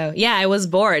think so. Yeah, I was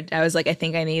bored. I was like, I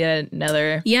think I need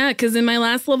another. Yeah, because in my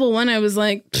last level 1, I was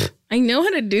like, I know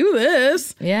how to do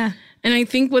this. Yeah. And I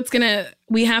think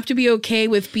we have to be okay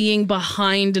with being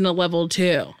behind in a level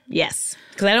 2. Yes.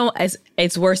 Because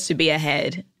it's worse to be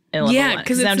ahead in level 1.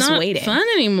 Because it's I'm just not waiting. fun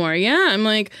anymore. Yeah. I'm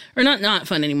like, or not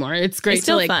fun anymore. It's great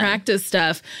to like fun. practice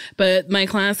stuff. But my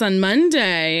class on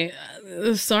Monday,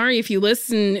 sorry if you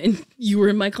listen and you were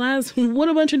in my class. What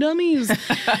a bunch of dummies.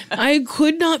 I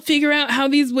could not figure out how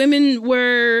these women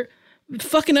were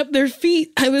fucking up their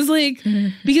feet. I was like,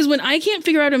 because when I can't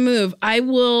figure out a move, I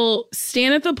will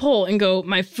stand at the pole and go,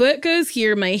 my foot goes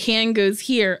here, my hand goes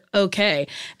here. Okay.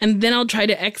 And then I'll try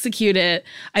to execute it.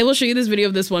 I will show you this video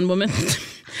of this one woman.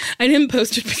 I didn't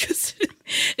post it because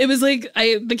it was like,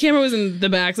 the camera was in the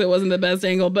back, so it wasn't the best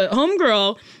angle, but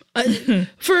homegirl,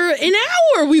 for an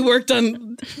hour we worked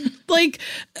on like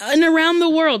an around the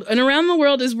world. And around the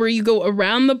world is where you go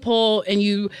around the pole and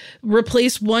you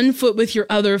replace one foot with your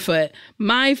other foot.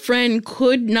 My friend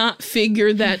could not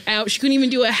figure that out. She couldn't even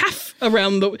do a half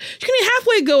around she couldn't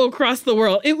halfway go across the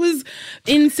world. It was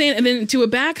insane. And then to a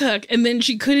back hook, and then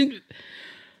she couldn't.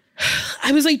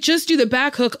 I was like, just do the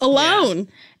back hook alone.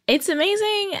 Yeah. It's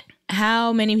amazing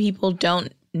how many people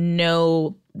don't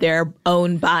know their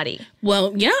own body.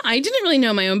 Well, yeah, I didn't really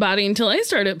know my own body until I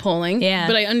started polling. Yeah.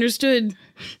 But I understood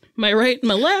my right and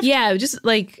my left. Yeah, just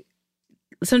like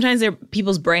sometimes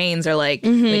people's brains are like,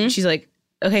 she's like,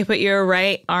 okay, put your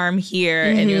right arm here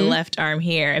and your left arm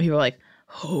here. And people are like,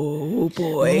 oh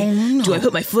boy, do I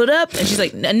put my foot up? And she's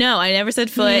like, no, I never said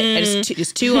foot. I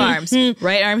just two arms.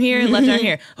 Right arm here, left arm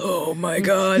here. Oh my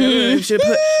God, I should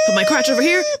put my crotch over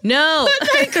here? No. Put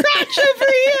my crotch over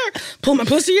here. Pull my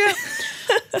pussy out.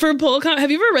 For pole have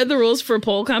you ever read the rules for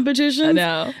pole competitions?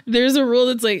 No. There's a rule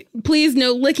that's like, please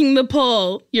no licking the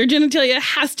pole. Your genitalia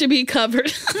has to be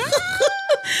covered.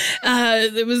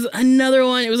 There was another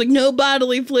one. It was like no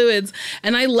bodily fluids.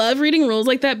 And I love reading rules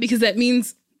like that because that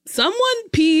means someone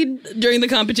peed during the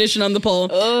competition on the pole.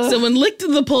 Someone licked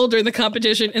the pole during the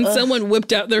competition, and someone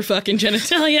whipped out their fucking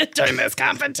genitalia during this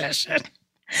competition.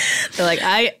 They're like,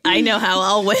 I know how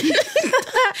I'll win.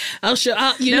 I'll show.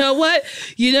 You know what?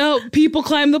 People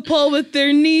climb the pole with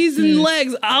their knees and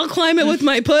legs. I'll climb it with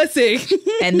my pussy.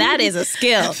 And that is a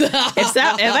skill. If I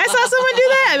saw someone do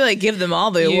that, I'd be like, give them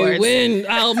all the awards. You win.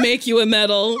 I'll make you a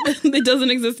medal. It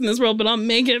doesn't exist in this world, but I'll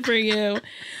make it for you.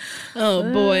 Oh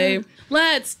boy.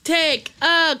 Let's take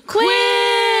a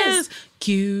quiz.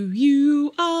 Quiz.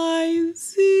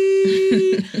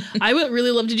 I would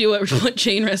really love to do what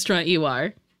chain restaurant you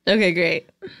are. Okay, great.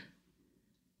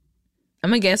 I'm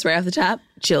going to guess right off the top,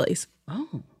 Chili's.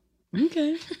 Oh,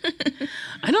 okay.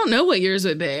 I don't know what yours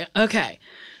would be. Okay.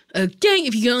 Okay,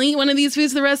 if you can only eat one of these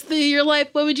foods the rest of your life,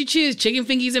 what would you choose? Chicken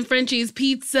fingies and Frenchies,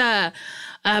 pizza,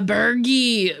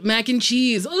 burgie, mac and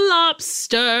cheese,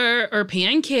 lobster, or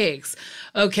pancakes?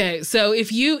 Okay, so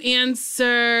if you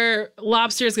answer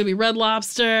lobster, it's going to be Red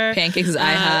Lobster. Pancakes is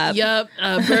IHOP. Yep.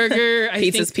 Burger, I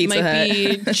Pizza's think Pizza might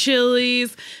Hut. be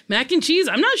Chili's. Mac and cheese,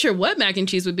 I'm not sure what mac and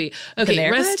cheese would be. Okay,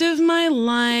 Panera rest bread? of my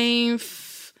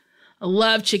life, I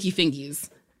love chicky fingies,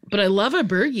 but I love a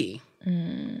burgie.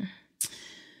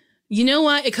 You know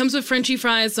what? It comes with Frenchy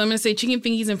fries, so I'm going to say chicken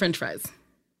fingies and French fries.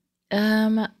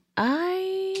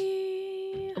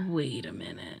 Wait a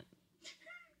minute.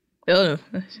 Oh.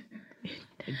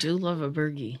 I do love a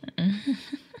burgie.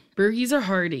 Burgies are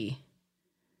hearty.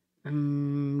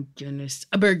 I'm gonna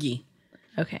a burgie.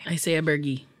 Okay. I say a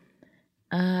burgie.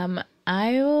 I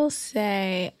will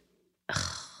say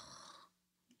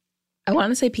I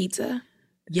want to say pizza.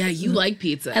 Yeah, you like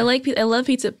pizza. I love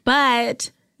pizza,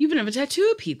 but You even have a tattoo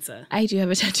of pizza. I do have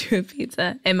a tattoo of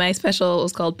pizza, and my special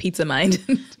was called Pizza Mind.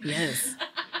 Yes.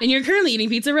 And you're currently eating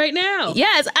pizza right now.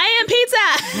 Yes, I am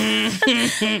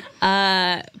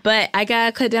pizza. But I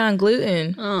gotta cut down on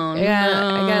gluten. Oh, I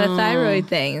got a thyroid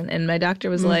thing, and my doctor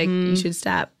was like, "You should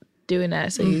stop doing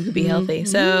that so you could be healthy."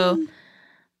 So,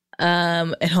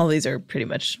 and all these are pretty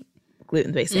much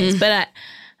gluten-based things, but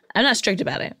I'm not strict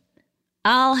about it.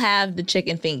 I'll have the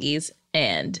chicken fingies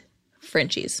and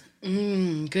Frenchies.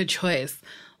 Good choice.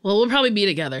 Well, we'll probably be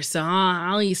together, so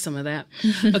I'll eat some of that.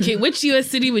 Okay, which U.S.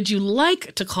 city would you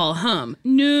like to call home?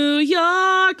 New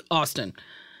York, Austin,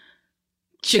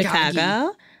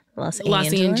 Chicago, Los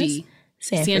Angeles,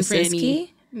 San Francisco,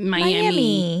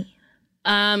 Miami.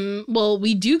 Well,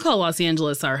 we do call Los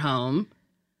Angeles our home.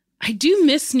 I do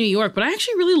miss New York, but I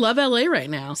actually really love LA right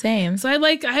now. Same. So I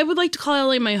would like to call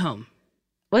LA my home.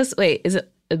 Is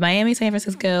it Miami, San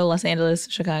Francisco, Los Angeles,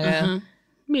 Chicago?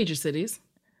 Major cities.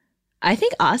 I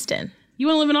think Austin. You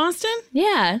want to live in Austin?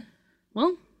 Yeah.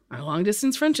 Well, our long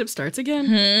distance friendship starts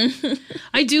again.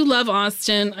 I do love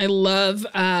Austin. I love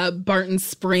Barton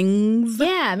Springs.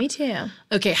 Yeah, me too.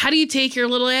 Okay, how do you take your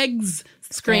little eggs?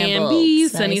 Scrambled, Scramby,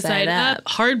 sunny side up,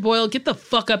 hard boiled, get the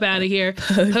fuck up out of here.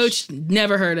 Poached,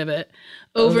 never heard of it.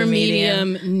 Over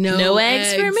medium, no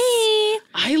eggs for me.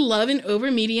 I love an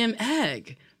over medium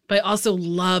egg, but I also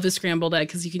love a scrambled egg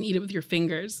because you can eat it with your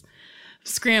fingers.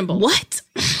 Scrambled. What?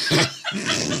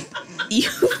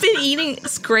 You've been eating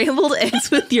scrambled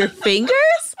eggs with your fingers?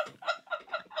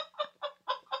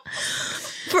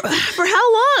 For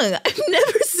how long? I've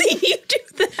never seen you do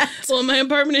that. Well, in my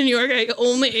apartment in New York, I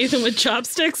only ate them with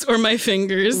chopsticks or my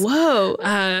fingers. Whoa.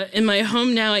 In my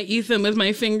home now, I eat them with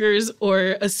my fingers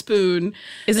or a spoon.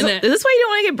 Is this why you don't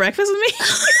want to get breakfast with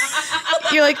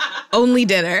me? You're like, only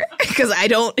dinner. Because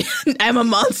I'm a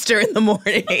monster in the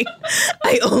morning.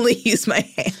 I only use my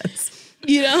hands.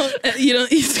 You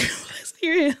don't eat scrambled eggs with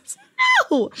your hands.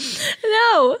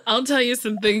 No. I'll tell you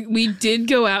something. We did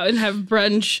go out and have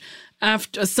brunch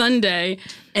after a Sunday,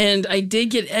 and I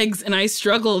did get eggs, and I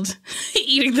struggled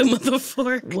eating them with a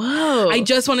fork. Whoa. I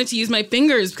just wanted to use my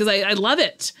fingers because I love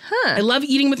it. I love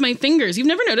eating with my fingers. You've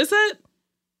never noticed that?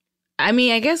 I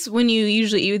mean, I guess when you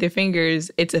usually eat with your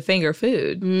fingers, it's a finger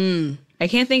food. I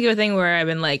can't think of a thing where I've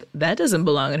been like, that doesn't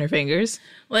belong in her fingers.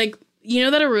 Like, you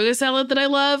know that arugula salad that I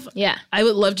love? Yeah. I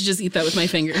would love to just eat that with my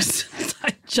fingers.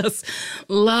 I just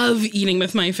love eating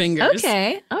with my fingers.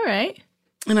 Okay. All right.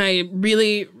 And I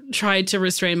really tried to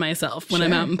restrain myself when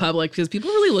I'm out in public because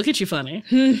people really look at you funny.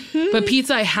 But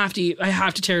pizza, I have to eat. I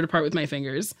have to tear it apart with my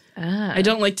fingers. I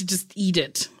don't like to just eat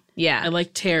it. Yeah. I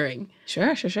like tearing.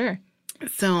 Sure.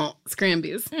 So,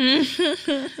 scrambies.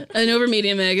 An over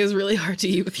medium egg is really hard to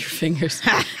eat with your fingers.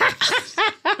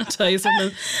 I'll tell you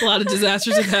something. A lot of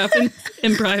disasters have happened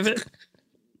in private.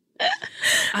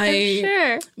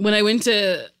 When I went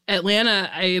to Atlanta,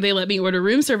 they let me order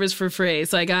room service for free.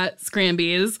 So I got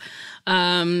scrambies,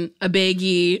 a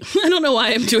baggie. I don't know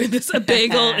why I'm doing this. A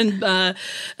bagel and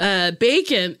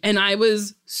bacon. And I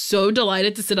was so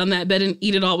delighted to sit on that bed and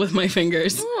eat it all with my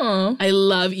fingers. Oh. I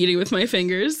love eating with my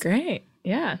fingers. Great.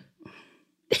 Yeah.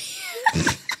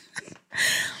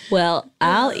 Well,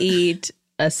 I'll eat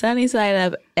a sunny side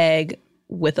up egg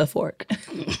with a fork.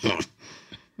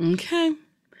 Okay.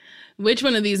 Which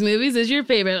one of these movies is your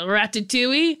favorite?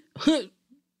 Ratatouille?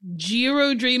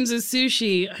 Jiro Dreams of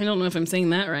Sushi. I don't know if I'm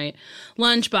saying that right.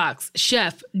 Lunchbox.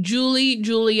 Chef. Julie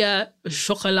Julia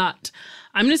Chocolat.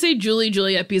 I'm going to say Julie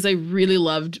Juliet because I really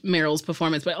loved Meryl's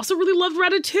performance, but I also really loved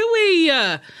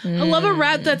Ratatouille. I love a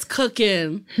rat that's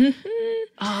cooking.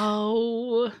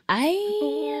 I'm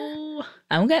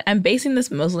basing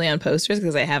this mostly on posters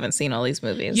because I haven't seen all these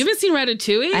movies. You haven't seen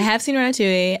Ratatouille? I have seen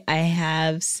Ratatouille. I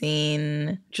have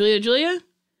seen Julia?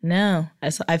 No,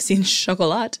 I've seen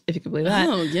Chocolat, if you can believe that.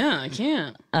 Oh yeah, I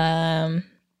can't.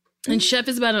 And Chef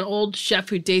is about an old chef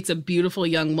who dates a beautiful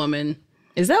young woman.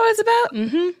 Is that what it's about?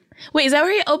 Mm-hmm. Wait, is that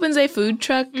where he opens a food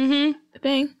truck thing?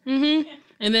 Mm-hmm.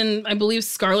 And then I believe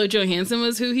Scarlett Johansson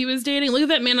was who he was dating. Look at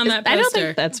that man on that poster. I don't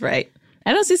think that's right.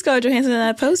 I don't see Scarlett Johansson in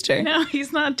that poster. No,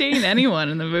 he's not dating anyone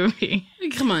in the movie.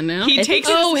 Come on now. His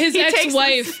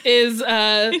ex-wife is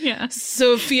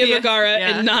Sofia Vergara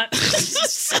and not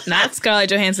not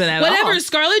Scarlett Johansson at all. Whatever.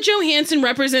 Scarlett Johansson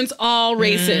represents all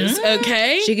races,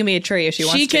 okay? She can be a tree if she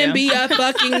wants to. She can be a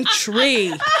fucking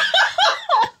tree.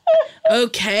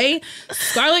 Okay?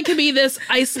 Scarlett could be this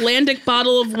Icelandic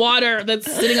bottle of water that's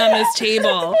sitting on this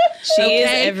table. She is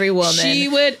every woman. She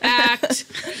would act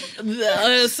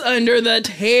us under the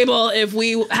table if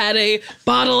we had a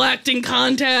bottle acting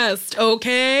contest,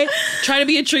 okay? Try to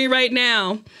be a tree right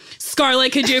now.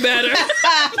 Scarlett could do better.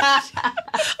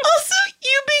 Also,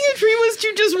 you being a tree was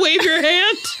to just wave your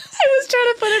hand. I was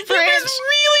trying to put it It was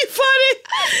really funny.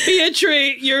 Be a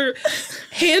tree. Your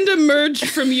hand emerged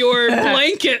from your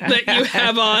blanket that you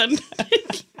have on.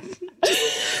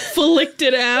 Flicked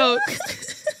it out.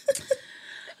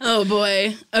 Oh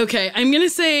boy. Okay, I'm gonna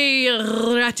say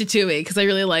Ratatouille because I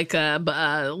really like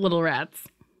Little Rats.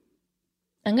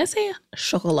 I'm gonna say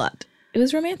chocolat. It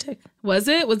was romantic. Was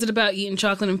it? Was it about eating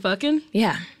chocolate and fucking?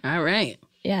 Yeah. All right.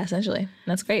 Yeah, essentially.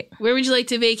 That's great. Where would you like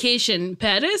to vacation?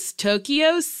 Paris,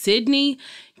 Tokyo, Sydney,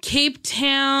 Cape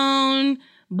Town,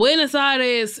 Buenos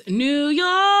Aires, New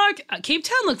York. Cape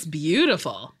Town looks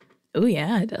beautiful. Oh,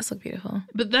 yeah, it does look beautiful.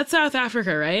 But that's South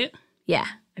Africa, right? Yeah.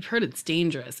 I've heard it's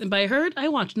dangerous. And by heard, I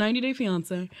watched 90 Day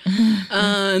Fiancé.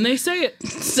 And they say it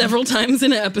several times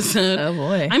in an episode. Oh,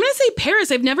 boy. I'm going to say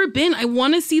Paris. I've never been. I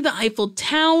want to see the Eiffel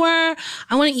Tower.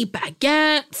 I want to eat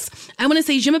baguettes. I want to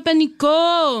say Je m'appelle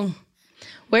Nicole.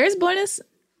 Where's Buenos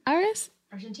Aires?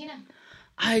 Argentina.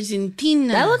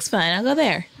 Argentina. That looks fun. I'll go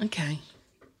there. Okay.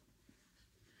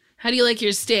 How do you like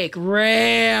your steak?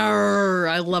 Rare.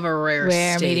 I love a rare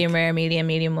steak. Rare,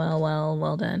 medium,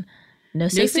 well done. No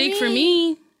steak for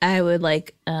me. I would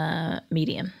like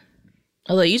medium.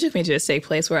 Although you took me to a steak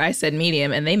place where I said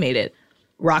medium and they made it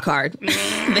rock hard.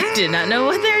 They did not know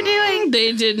what they were doing.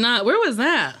 They did not. Where was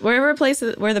that? Wherever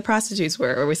places where the prostitutes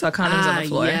were, where we saw condoms on the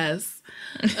floor. Yes.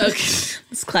 Okay.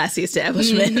 It's classy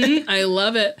establishment. Mm-hmm. I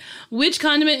love it. Which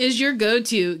condiment is your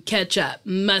go-to? Ketchup,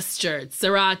 mustard,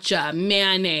 sriracha,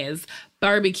 mayonnaise,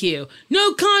 barbecue.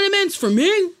 No condiments for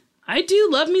me. I do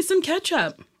love me some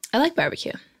ketchup. I like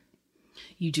barbecue.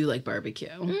 You do like barbecue.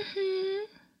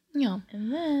 Yeah.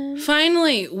 And then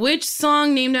Finally, which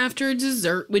song named after a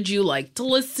dessert would you like to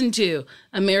listen to?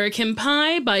 American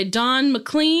Pie by Don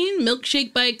McLean,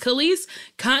 Milkshake by Khalees,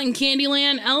 Cotton Candy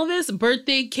Land Elvis,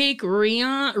 Birthday Cake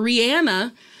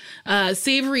Rihanna,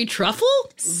 Savory Truffle?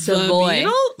 Savoy.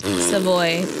 The Beatles?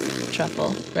 Savoy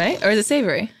truffle, right? Or is it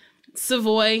savory?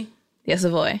 Savoy. Yeah,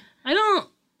 Savoy. I don't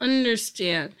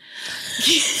understand.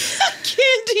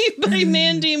 Candy by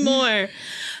Mandy Moore.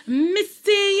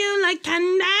 Missing you like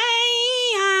candy.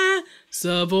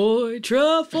 Savoy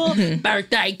truffle.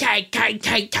 Birthday cake. Cotton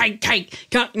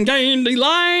candy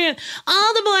land.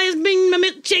 All the boys bring my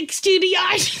milkshakes to the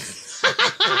yard.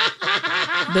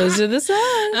 Those are the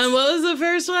songs. And what was the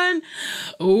first one?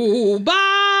 Oh,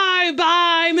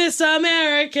 bye, Miss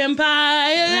American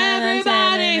Pie.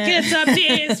 Everybody gets a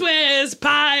piece with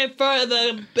pie for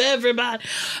everybody.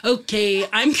 Okay,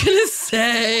 I'm gonna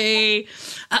say,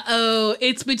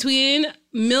 it's between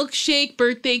milkshake,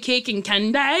 birthday cake, and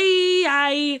candy.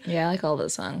 Yeah, I like all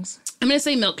those songs. I'm gonna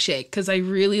say milkshake because I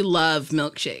really love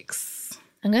milkshakes.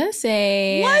 I'm gonna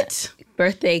say What?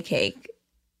 Birthday Cake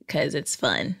because it's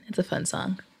fun. It's a fun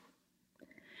song.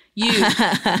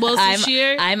 Well,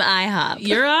 Sasheer, I'm IHOP.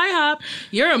 You're IHOP.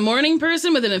 You're a morning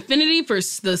person with an affinity for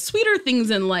the sweeter things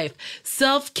in life.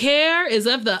 Self-care is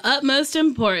of the utmost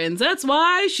importance. That's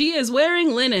why she is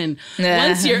wearing linen.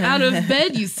 Once you're out of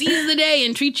bed, you seize the day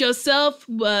and treat yourself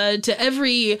to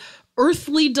every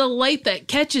earthly delight that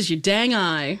catches your dang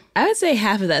eye. I would say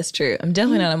half of that's true. I'm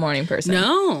definitely not a morning person.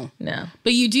 No. No.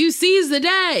 But you do seize the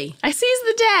day. I seize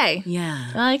the day.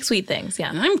 Yeah. I like sweet things,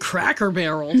 yeah. I'm Cracker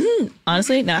Barrel.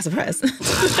 Honestly, not surprised. I've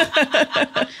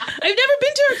never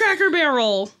been to a Cracker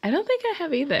Barrel. I don't think I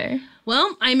have either.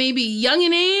 Well, I may be young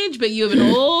in age, but you have an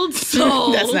old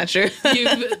soul. That's not true.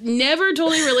 You've never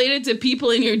totally related to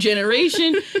people in your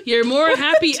generation. You're more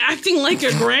happy acting like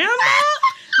a grandma.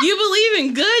 You believe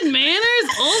in good manners,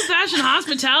 old-fashioned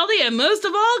hospitality, and most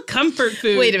of all, comfort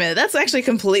food. Wait a minute, that's actually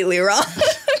completely wrong.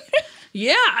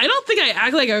 Yeah, I don't think I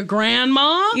act like a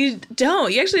grandma. You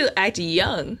don't. You actually act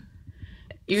young.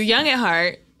 You're young at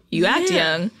heart. You act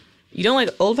young. You don't like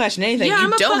old-fashioned anything. Yeah,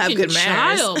 you don't have good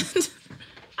manners. Child.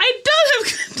 I don't have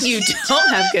good You don't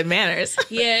have good manners.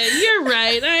 Yeah, you're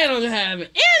right. I don't have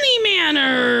any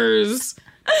manners.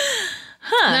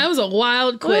 Huh. That was a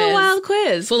wild quiz. What a wild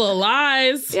quiz. Full of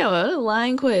lies. Yeah, what a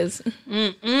lying quiz. Should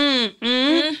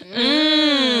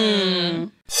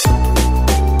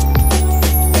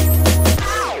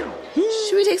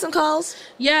we take some calls?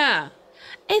 Yeah.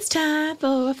 It's time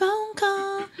for a phone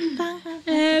call.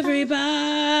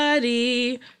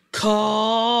 Everybody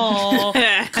call.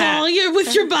 Call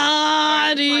with your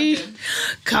body.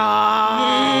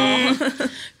 Call.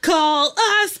 Call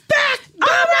us back. All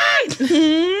right.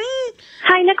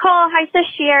 Hi, Nicole. Hi,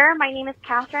 Sasheer. My name is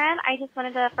Catherine. I just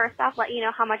wanted to first off let you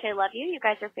know how much I love you. You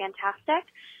guys are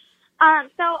fantastic.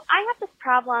 So I have this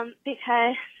problem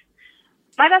because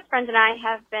my best friend and I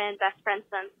have been best friends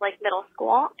since like middle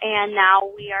school, and now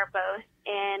we are both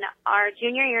in our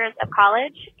junior years of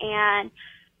college, and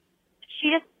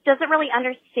she just doesn't really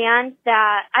understand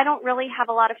that I don't really have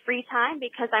a lot of free time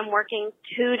because I'm working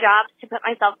 2 jobs to put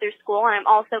myself through school, and I'm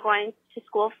also going to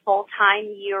school full-time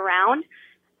year-round.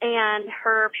 And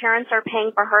her parents are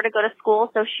paying for her to go to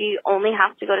school, so she only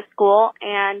has to go to school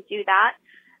and do that,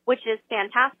 which is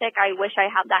fantastic. I wish I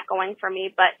had that going for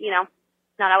me, but, you know,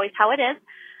 not always how it is.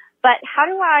 But how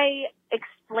do I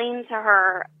explain to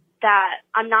her that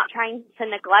I'm not trying to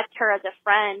neglect her as a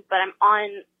friend, but I'm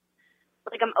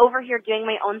over here doing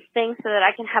my own thing so that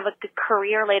I can have a good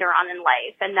career later on in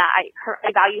life, and that I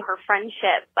value her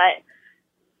friendship. But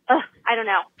I don't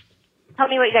know. Tell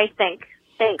me what you guys think.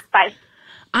 Thanks. Bye.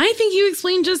 I think you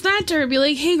explained just that to her. Be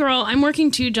like, hey, girl, I'm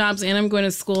working 2 jobs and I'm going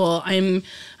to school. I'm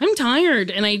tired,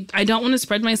 and I don't want to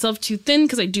spread myself too thin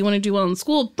because I do want to do well in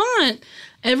school. But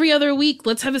every other week,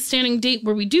 let's have a standing date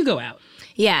where we do go out.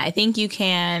 Yeah, I think you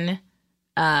can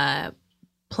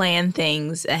plan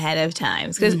things ahead of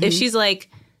time. Because if she's like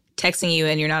texting you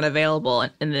and you're not available,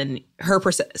 and then her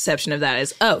perception of that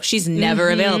is, oh, she's never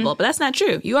available. But that's not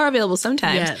true. You are available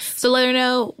sometimes. Yes. So let her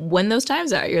know when those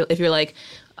times are. If you're like,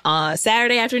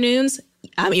 Saturday afternoons,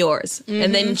 I'm yours.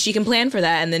 And then she can plan for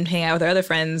that and then hang out with her other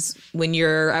friends when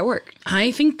you're at work.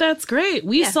 I think that's great.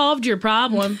 We solved your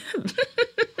problem.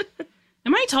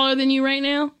 Am I taller than you right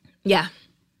now? Yeah.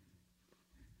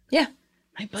 Yeah.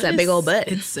 My butt It's that big old butt.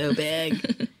 It's so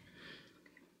big.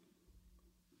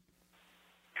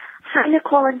 Hi,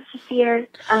 Nicole and Sasheer.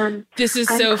 This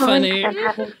is I'm so calling funny. 'cause I'm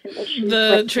having some issues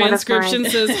The with transcription one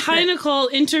of says, hi, Nicole,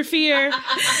 interfere.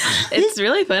 It's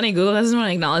really funny. Google doesn't want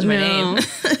to acknowledge my name.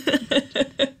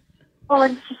 Nicole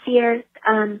and Sasheer.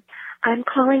 I'm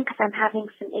calling because I'm having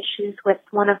some issues with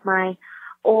one of my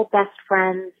old best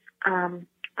friends.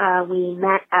 We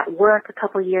met at work a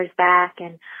couple years back,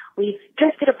 and we've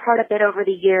drifted apart a bit over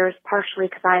the years, partially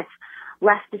because I've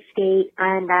left the state,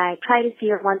 and I try to see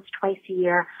her once, twice a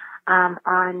year.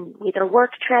 On either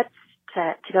work trips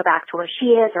to go back to where she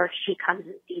is, or if she comes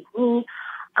and sees me.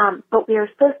 But we were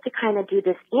supposed to kind of do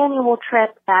this annual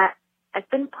trip that I've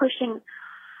been pushing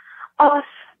off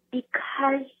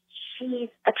because she's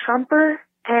a Trumper,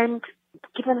 and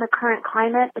given the current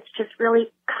climate, it's just really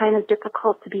kind of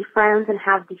difficult to be friends and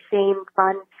have the same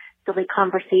fun, silly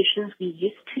conversations we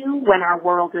used to when our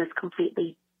world is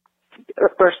completely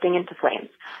bursting into flames.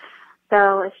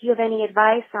 So if you have any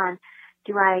advice on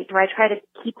do I try to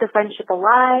keep the friendship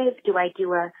alive? Do I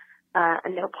do a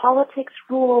no politics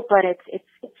rule? But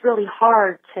it's really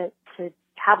hard to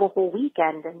have a whole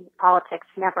weekend and politics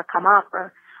never come up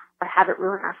or have it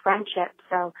ruin our friendship.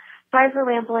 So sorry for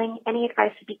rambling. Any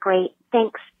advice would be great.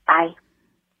 Thanks. Bye.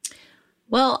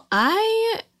 Well,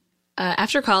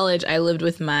 after college, I lived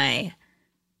with my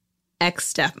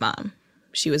ex-stepmom.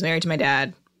 She was married to my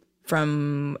dad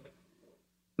from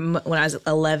when I was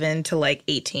 11 to like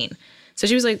 18. So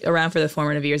she was like around for the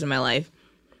formative years of my life.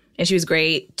 And she was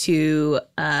great to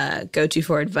go to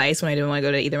for advice when I didn't want to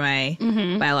go to either my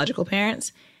biological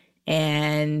parents.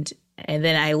 And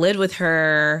then I lived with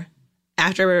her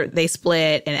after they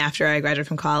split and after I graduated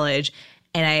from college.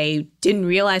 And I didn't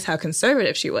realize how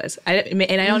conservative she was. I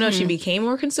don't know if she became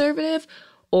more conservative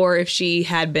or if she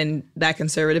had been that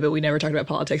conservative, but we never talked about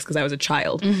politics because I was a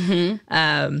child. But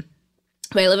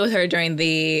I lived with her during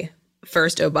the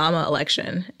first Obama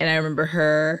election, and I remember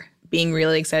her being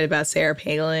really excited about Sarah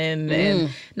Palin and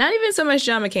not even so much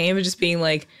John McCain, but just being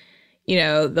like, you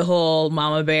know, the whole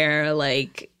mama bear,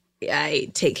 like, I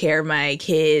take care of my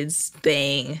kids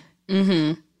thing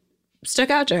stuck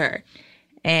out to her.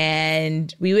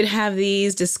 And we would have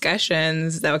these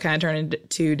discussions that would kind of turn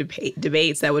into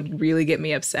debates that would really get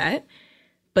me upset.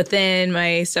 But then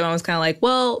my stepmom was kind of like,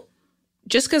 well,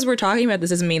 just because we're talking about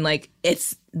this doesn't mean like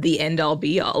it's the end all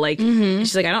be all. Like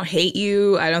she's like, I don't hate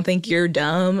you. I don't think you're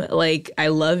dumb. Like, I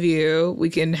love you. We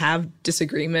can have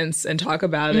disagreements and talk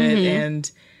about it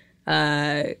and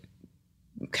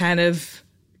kind of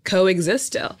coexist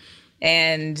still.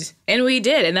 And we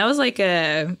did. And that was like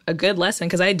a good lesson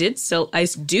because I do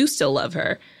still love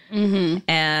her.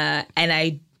 And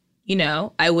I, you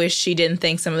know, I wish she didn't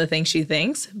think some of the things she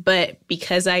thinks, but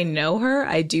because I know her,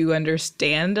 I do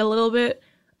understand a little bit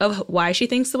of why she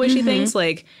thinks the way she thinks.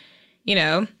 Like, you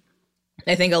know,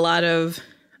 I think a lot of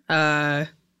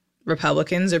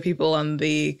Republicans or people on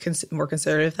the more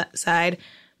conservative side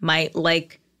might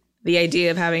like the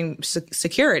idea of having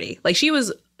security. Like she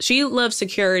loved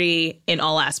security in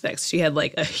all aspects. She had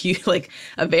like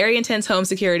a very intense home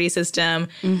security system.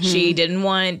 She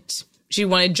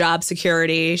wanted job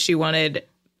security. She wanted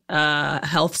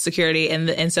health security.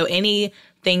 And so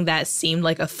anything that seemed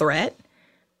like a threat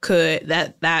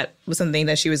that was something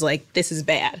that she was like, this is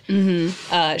bad.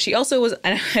 She also was,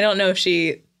 I don't know if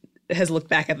she has looked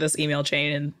back at this email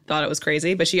chain and thought it was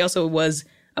crazy, but she also was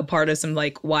a part of some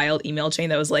like wild email chain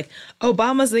that was like,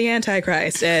 Obama's the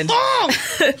Antichrist. And,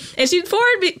 and she'd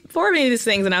forward me these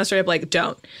things and I was straight up like,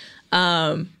 don't.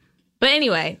 But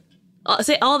anyway, I'll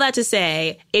say all that to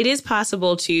say, it is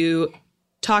possible to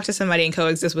talk to somebody and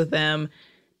coexist with them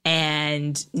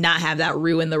and not have that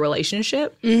ruin the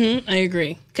relationship. I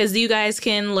agree. Because you guys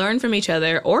can learn from each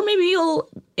other, or maybe you'll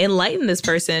enlighten this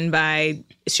person by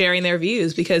sharing their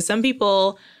views, because some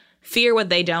people fear what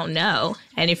they don't know.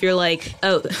 And if you're like,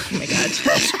 oh my God.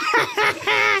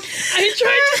 I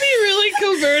tried to be really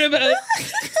covert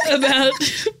about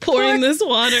pouring this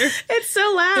water. It's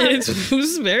so loud. It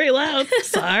was very loud.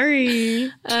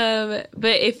 Sorry. But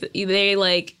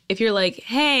if you're like,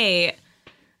 hey,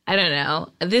 I don't know,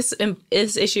 this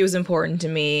issue is important to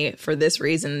me for this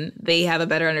reason, they have a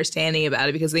better understanding about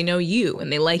it because they know you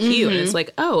and they like you. And it's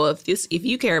like, if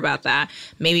you care about that,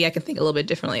 maybe I can think a little bit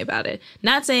differently about it.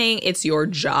 Not saying it's your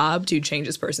job to change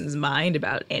this person's mind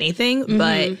about anything,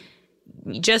 but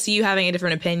just you having a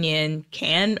different opinion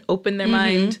can open their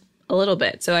mind a little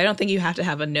bit. So I don't think you have to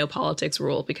have a no politics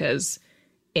rule, because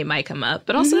it might come up,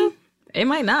 but also it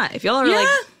might not. If y'all are like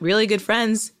really good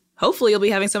friends, hopefully you'll be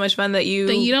having so much fun that you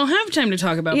don't have time to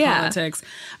talk about politics.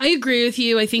 I agree with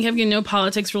you. I think having a no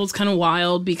politics rule is kind of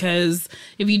wild, because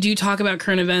if you do talk about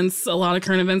current events, a lot of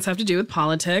current events have to do with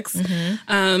politics.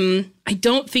 I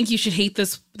don't think you should hate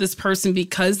this person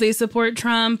because they support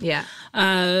Trump. Yeah.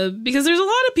 Because there's a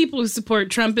lot of people who support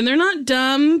Trump and they're not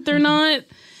dumb. They're not,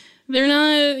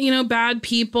 bad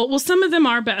people. Well, some of them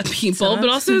are bad people, but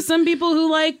also some people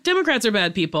who like Democrats are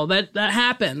bad people. That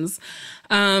happens.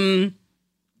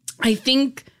 I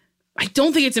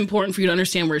don't think it's important for you to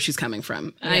understand where she's coming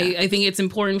from. Yeah. I think it's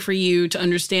important for you to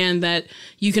understand that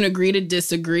you can agree to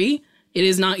disagree. It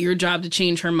is not your job to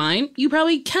change her mind. You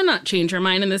probably cannot change her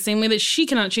mind in the same way that she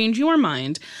cannot change your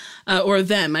mind, or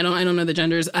them. I don't know the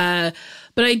genders.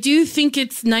 But I do think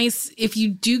it's nice if you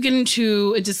do get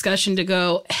into a discussion to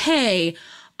go, hey,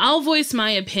 I'll voice my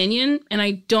opinion and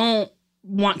I don't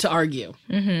want to argue.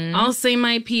 I'll say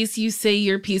my piece, you say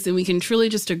your piece, and we can truly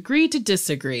just agree to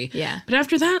disagree. Yeah. But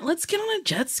after that, let's get on a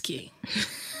jet ski.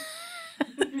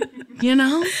 You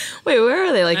know? Wait, where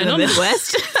are they? Like in the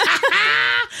Midwest?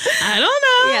 I don't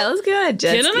know. Yeah, let's go on a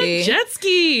jet ski. Get on a jet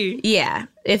ski. Yeah.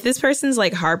 If this person's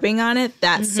like harping on it,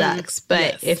 that sucks.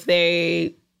 But if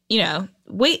they,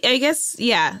 wait, I guess,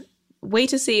 wait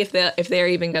to see if they're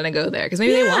even going to go there, because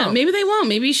maybe they won't. Maybe they won't.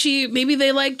 Maybe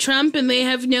they like Trump and they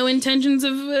have no intentions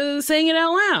of saying it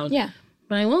out loud. Yeah.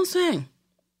 But I will say,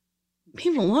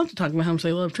 people love to talk about how much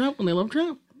they love Trump when they love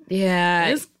Trump.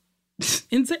 Yeah. It's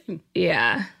insane.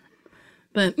 Yeah.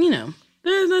 But,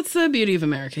 that's the beauty of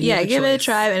America. Yeah, give it a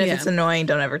try, and if it's annoying,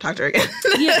 don't ever talk to her again.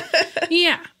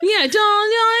 Yeah,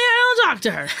 don't talk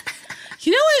to her.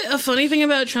 You know what? A funny thing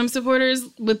about Trump supporters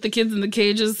with the kids in the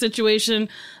cages situation,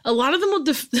 a lot of them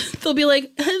they'll be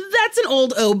like, that's an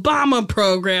old Obama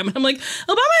program. And I'm like,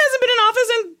 Obama hasn't been in office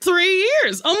in 3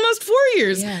 years, almost 4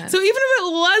 years. Yeah. So even if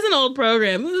it was an old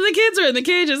program, the kids are in the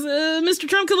cages. Mr.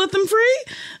 Trump could let them free?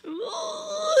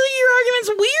 Your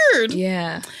argument's weird.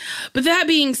 Yeah. But that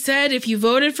being said, if you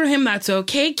voted for him, that's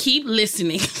okay. Keep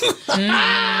listening.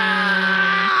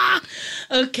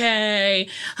 Okay.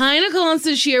 Hi, Nicole and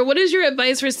Sasheer. What is your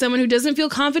advice for someone who doesn't feel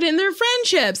confident in their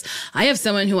friendships? I have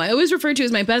someone who I always refer to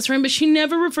as my best friend, but she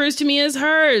never refers to me as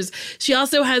hers. She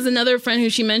also has another friend who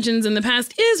she mentions in the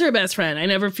past is her best friend. I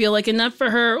never feel like enough for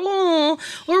her. Oh,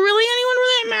 or really anyone for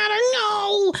that matter.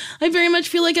 No. I very much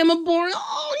feel like I'm a boring.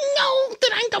 Oh, no,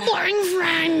 that I'm the boring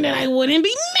friend. And I wouldn't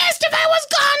be missed if I was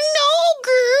gone. No,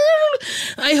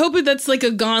 girl. I hope that's like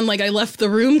a gone, like I left the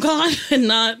room gone, and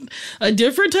not a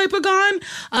different type of gone.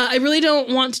 I really don't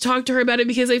want to talk to her about it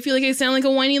because I feel like I sound like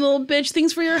a whiny little bitch.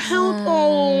 Thanks for your help.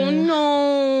 Oh,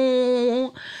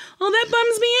 no. Oh, that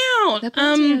bums me out. That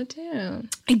bums me out, too.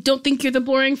 I don't think you're the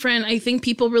boring friend. I think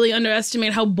people really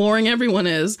underestimate how boring everyone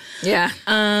is. Yeah.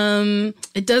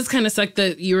 It does kind of suck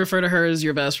that you refer to her as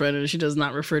your best friend and she does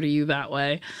not refer to you that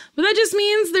way. But that just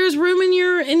means there's room in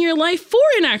your life for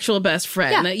an actual best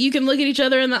friend. Yeah. That you can look at each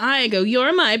other in the eye and go,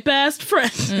 you're my best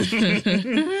friend.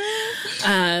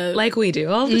 Like we do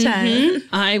all the time.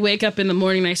 I wake up in the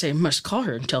morning and I say, I must call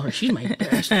her and tell her she's my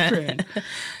best friend.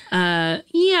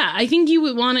 I think you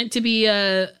would want it to be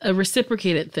a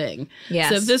reciprocated thing. Yes.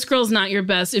 So if this girl's not your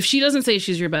best, if she doesn't say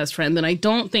she's your best friend, then I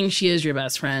don't think she is your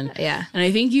best friend. Yeah. And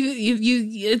I think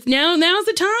it's now's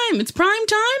the time. It's prime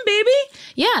time, baby.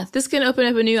 Yeah. This can open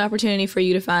up a new opportunity for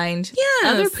you to find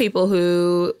other people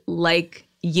who like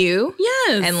you.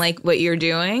 Yes. And like what you're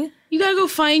doing. You gotta go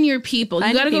find your people.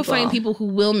 Find you gotta your go find people. people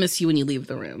who will miss you when you leave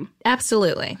the room.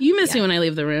 Absolutely. You miss me when I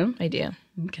leave the room. I do.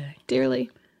 Okay. Dearly.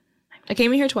 I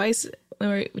came in here twice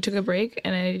when we took a break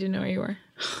and I didn't know where you were.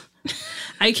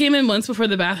 I came in once before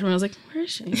the bathroom. I was like, where is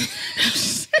she?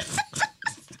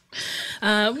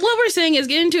 What we're saying is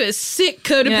get into a sick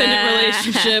codependent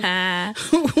relationship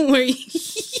where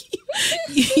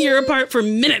you're apart for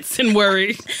minutes and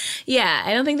worry. Yeah,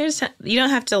 I don't think you don't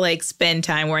have to like spend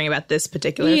time worrying about this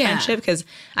particular friendship, because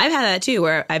I've had that too,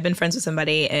 where I've been friends with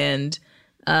somebody and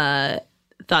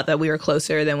thought that we were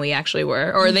closer than we actually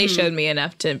were, or they showed me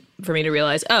enough for me to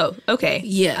realize, oh, okay,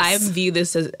 yes, I view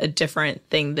this as a different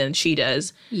thing than she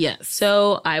does. Yes,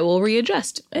 so I will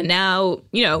readjust. And now,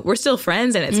 we're still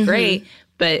friends and it's great,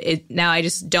 but now I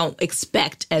just don't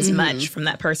expect as much from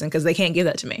that person because they can't give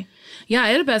that to me. Yeah, I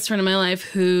had a best friend in my life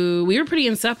who we were pretty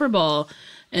inseparable,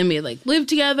 and we like lived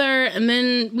together, and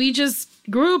then we just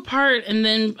grew apart. And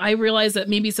then I realized that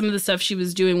maybe some of the stuff she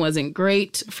was doing wasn't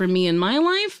great for me in my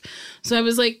life. So I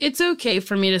was like, it's okay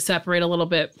for me to separate a little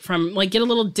bit from, like, get a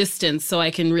little distance so I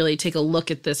can really take a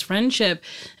look at this friendship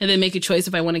and then make a choice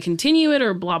if I want to continue it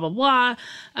or blah, blah, blah.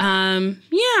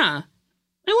 Yeah.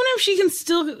 I wonder if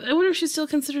she still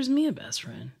considers me a best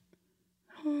friend.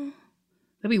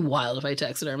 That'd be wild if I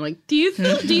texted her. I'm like, what do you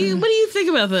think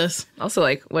about this? Also,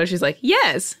 like, what if she's like,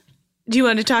 yes. Do you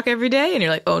want to talk every day? And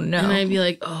you're like, oh, no. And I'd be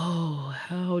like, oh,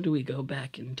 how do we go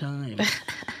back in time?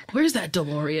 Where's that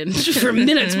DeLorean? For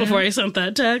minutes before I sent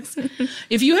that text.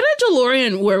 If you had a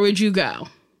DeLorean, where would you go?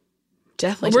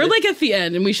 Definitely. We're like at the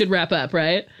end and we should wrap up,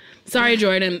 right? Sorry,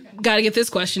 Jordan. Got to get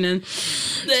this question in.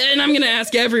 And I'm going to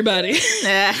ask everybody.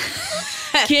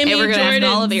 Kimmy, hey, we're gonna Jordan,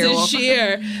 have all of Earwolf.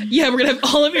 Sasheer. Yeah, we're going to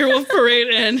have all of Earwolf Parade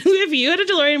in. If you had a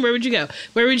DeLorean, where would you go?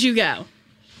 Where would you go?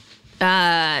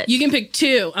 You can pick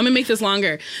two. I'm going to make this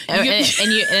longer. And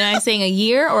I'm saying a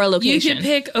year or a location? You can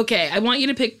pick, okay, I want you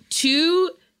to pick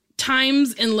 2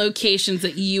 times and locations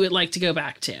that you would like to go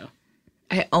back to.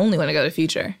 I only want to go to the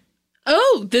future.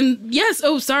 Oh, then yes.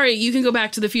 Oh, sorry. You can go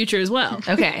back to the future as well.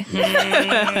 Okay.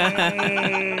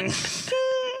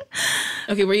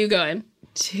 Okay, where are you going?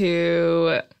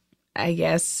 To, I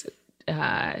guess,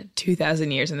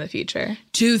 2,000 years in the future.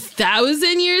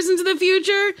 2,000 years into the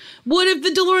future? What if the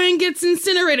DeLorean gets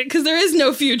incinerated? Because there is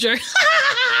no future.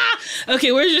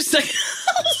 Okay, where's your second?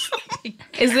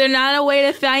 Is there not a way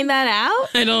to find that out?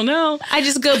 I don't know. I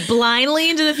just go blindly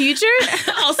into the future?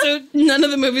 Also, none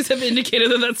of the movies have indicated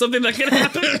that that's something that can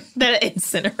happen. That it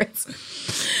incinerates.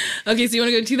 Okay, so you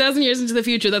want to go 2,000 years into the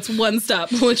future. That's one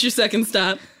stop. What's your second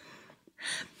stop?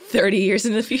 30 years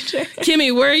in the future.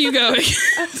 Kimmy, where are you going?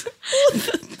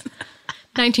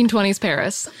 1920s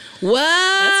Paris. Whoa!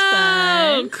 That's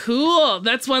fun. Cool.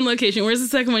 That's one location. Where's the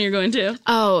second one you're going to?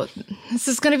 Oh, this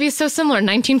is going to be so similar.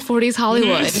 1940s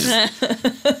Hollywood.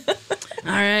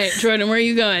 All right, Jordan, where are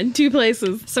you going? 2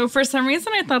 places. So for some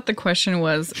reason, I thought the question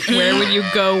was, where would you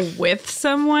go with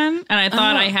someone? And I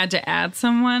thought I had to add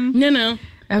someone. No.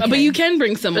 Okay. But you can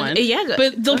bring someone. Good.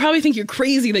 But they'll probably think you're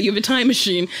crazy that you have a time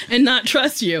machine and not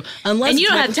trust you. Unless And you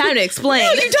don't have time to explain.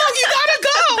 No, you don't. You gotta go.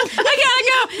 I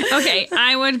gotta go. Okay,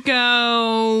 I would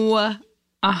go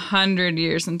 100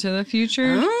 years into the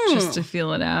future just to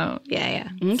feel it out. Yeah.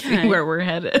 Okay. See where we're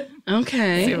headed.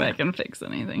 Okay. See if I can fix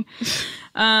anything.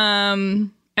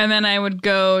 And then I would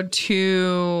go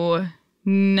to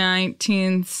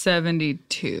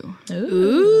 1972.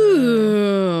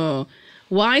 Ooh.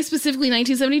 Why specifically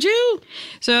 1972?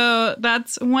 So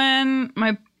that's when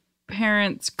my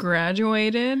parents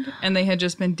graduated and they had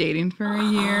just been dating for a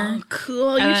year. Oh,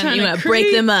 cool. You're trying You to want to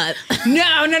break them up.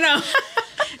 No.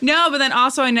 No, but then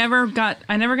also I never got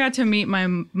to meet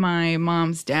my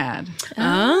mom's dad.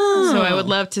 Oh. So I would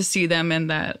love to see them in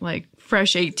that like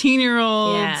fresh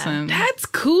 18-year-olds. Yeah. And That's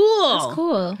cool. That's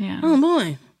cool. yeah. Oh,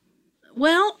 boy.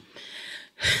 Well,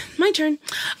 my turn.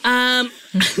 I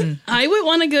would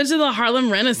want to go to the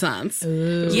Harlem Renaissance.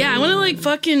 Ooh. Yeah, I want to like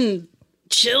fucking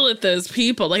chill with those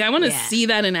people. Like, I want to see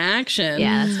that in action.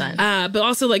 Yeah, that's fun. But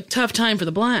also like tough time for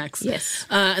the blacks. Yes.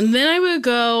 And then I would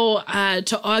go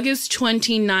to August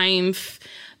 29th,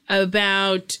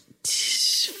 about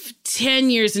 10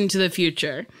 years into the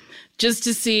future, just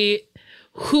to see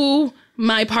who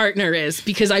my partner is,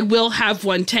 because I will have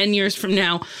one 10 years from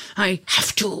now. I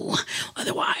have to,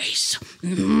 otherwise, I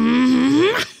don't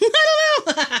know.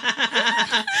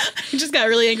 I just got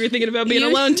really angry thinking about being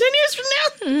alone 10 years from now.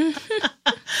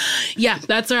 Yeah,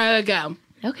 that's where I would go.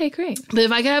 Okay, great. But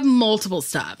if I could have multiple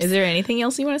stops. Is there anything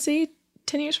else you want to see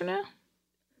 10 years from now?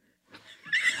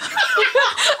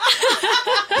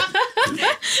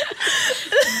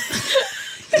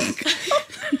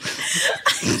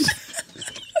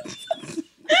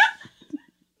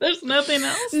 There's nothing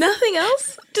else. Nothing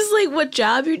else? Just like what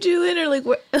job you're doing or like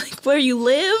where you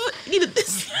live? You know,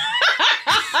 this.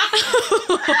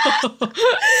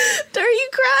 Are you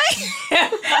crying? I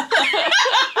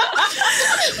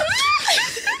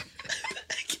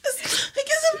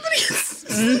guess everybody has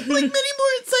like many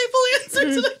more insightful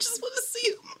answers, and I just want to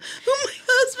see who my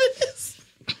husband is.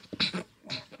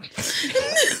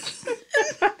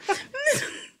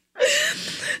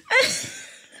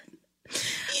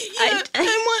 I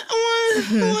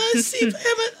want to see if I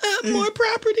have more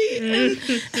property and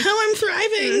how I'm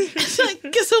thriving. So I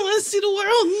guess I want to see the world.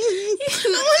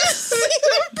 I want to see who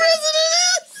our president is.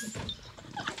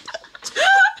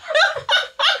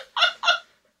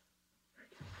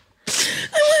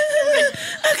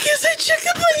 I guess I check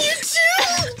up on you too.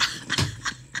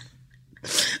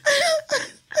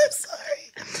 I'm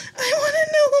sorry. I want to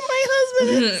know who my husband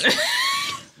is.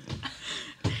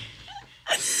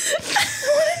 I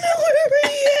want to know where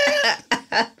he is.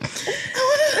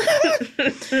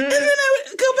 And then I would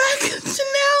go back to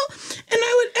now, and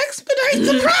I would expedite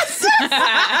the process.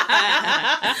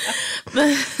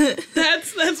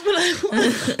 That's what I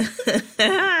want.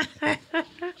 That's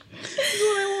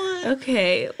what I want.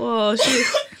 Okay, well,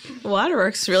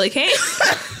 Waterworks really came.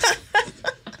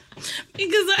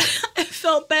 Because I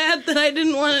felt bad that I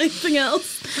didn't want anything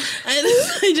else. I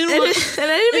didn't want...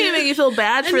 And I didn't mean to make you feel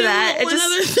bad for that.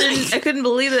 I couldn't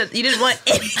believe that you didn't want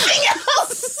anything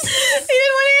else. You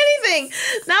didn't want anything.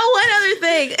 Not one other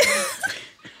thing.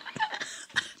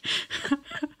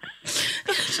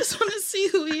 I just want to see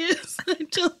who he is.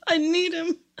 I need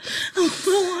him. I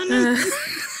want him.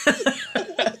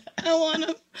 I want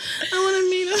to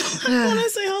meet him. I want to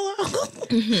say hello.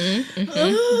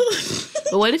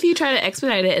 But what if you try to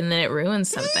expedite it and then it ruins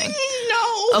something?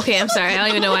 No. Okay, I'm sorry. I don't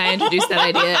even know why I introduced that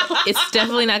idea. It's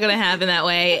definitely not going to happen that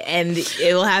way, and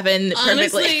it will happen perfectly.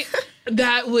 Honestly,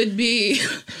 that would be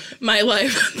my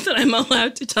life, that I'm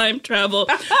allowed to time travel.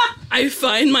 I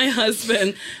find my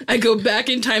husband. I go back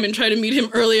in time and try to meet him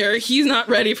earlier. He's not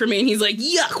ready for me, and he's like,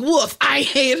 yuck, woof, I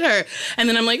hate her. And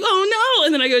then I'm like, oh no.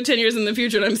 And then I go 10 years in the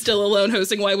future, and I'm still alone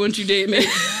hosting Why Won't You Date Me,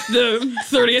 the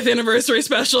 30th anniversary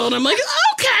special. And I'm like,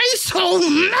 okay, so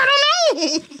I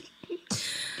don't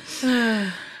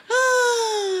know.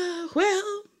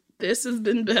 Well, this has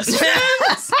been Best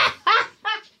Friends.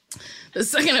 The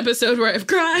second episode where I've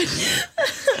cried. I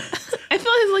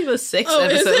feel like it's like the 6th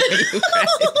episode where you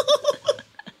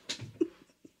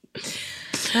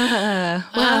cried.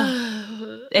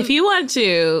 If you want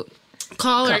to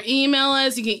call or email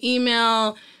us, you can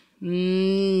email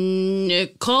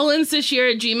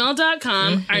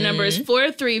NicoleandSasheer@gmail.com. Our number is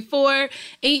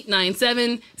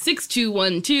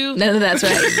 434-897-6212. No, that's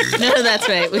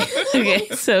right. Okay,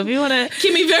 so if you want to...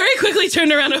 Kimmy very quickly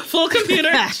turned around a full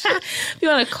computer. If you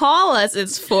want to call us,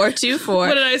 it's 424...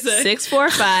 What did I say?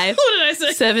 645... What did I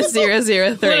say?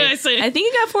 7003. What did I say? I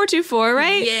think you got 424,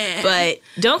 right? Yeah. But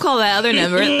don't call that other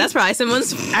number. That's probably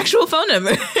someone's actual phone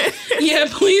number. Yeah,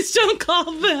 please don't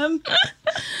call them.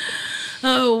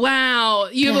 Oh, wow.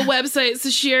 You have a website,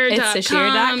 Sasheer.com. It's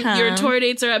Sasheer.com. Your tour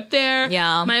dates are up there.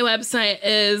 Yeah. My website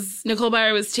is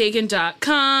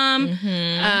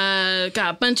NicoleByerWasTaken.com. Got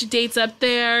a bunch of dates up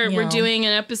there. Yeah. We're doing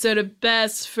an episode of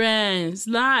Best Friends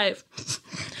Live.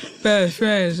 Best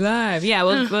Friends Live. Yeah,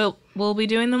 we'll be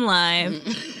doing them live.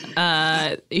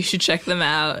 You should check them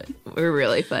out. We're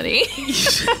really funny.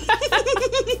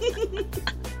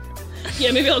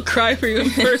 Yeah, maybe I'll cry for you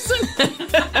in person.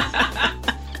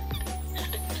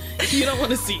 You don't want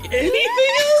to see anything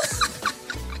else?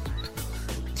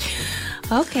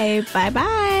 Okay,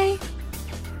 bye-bye.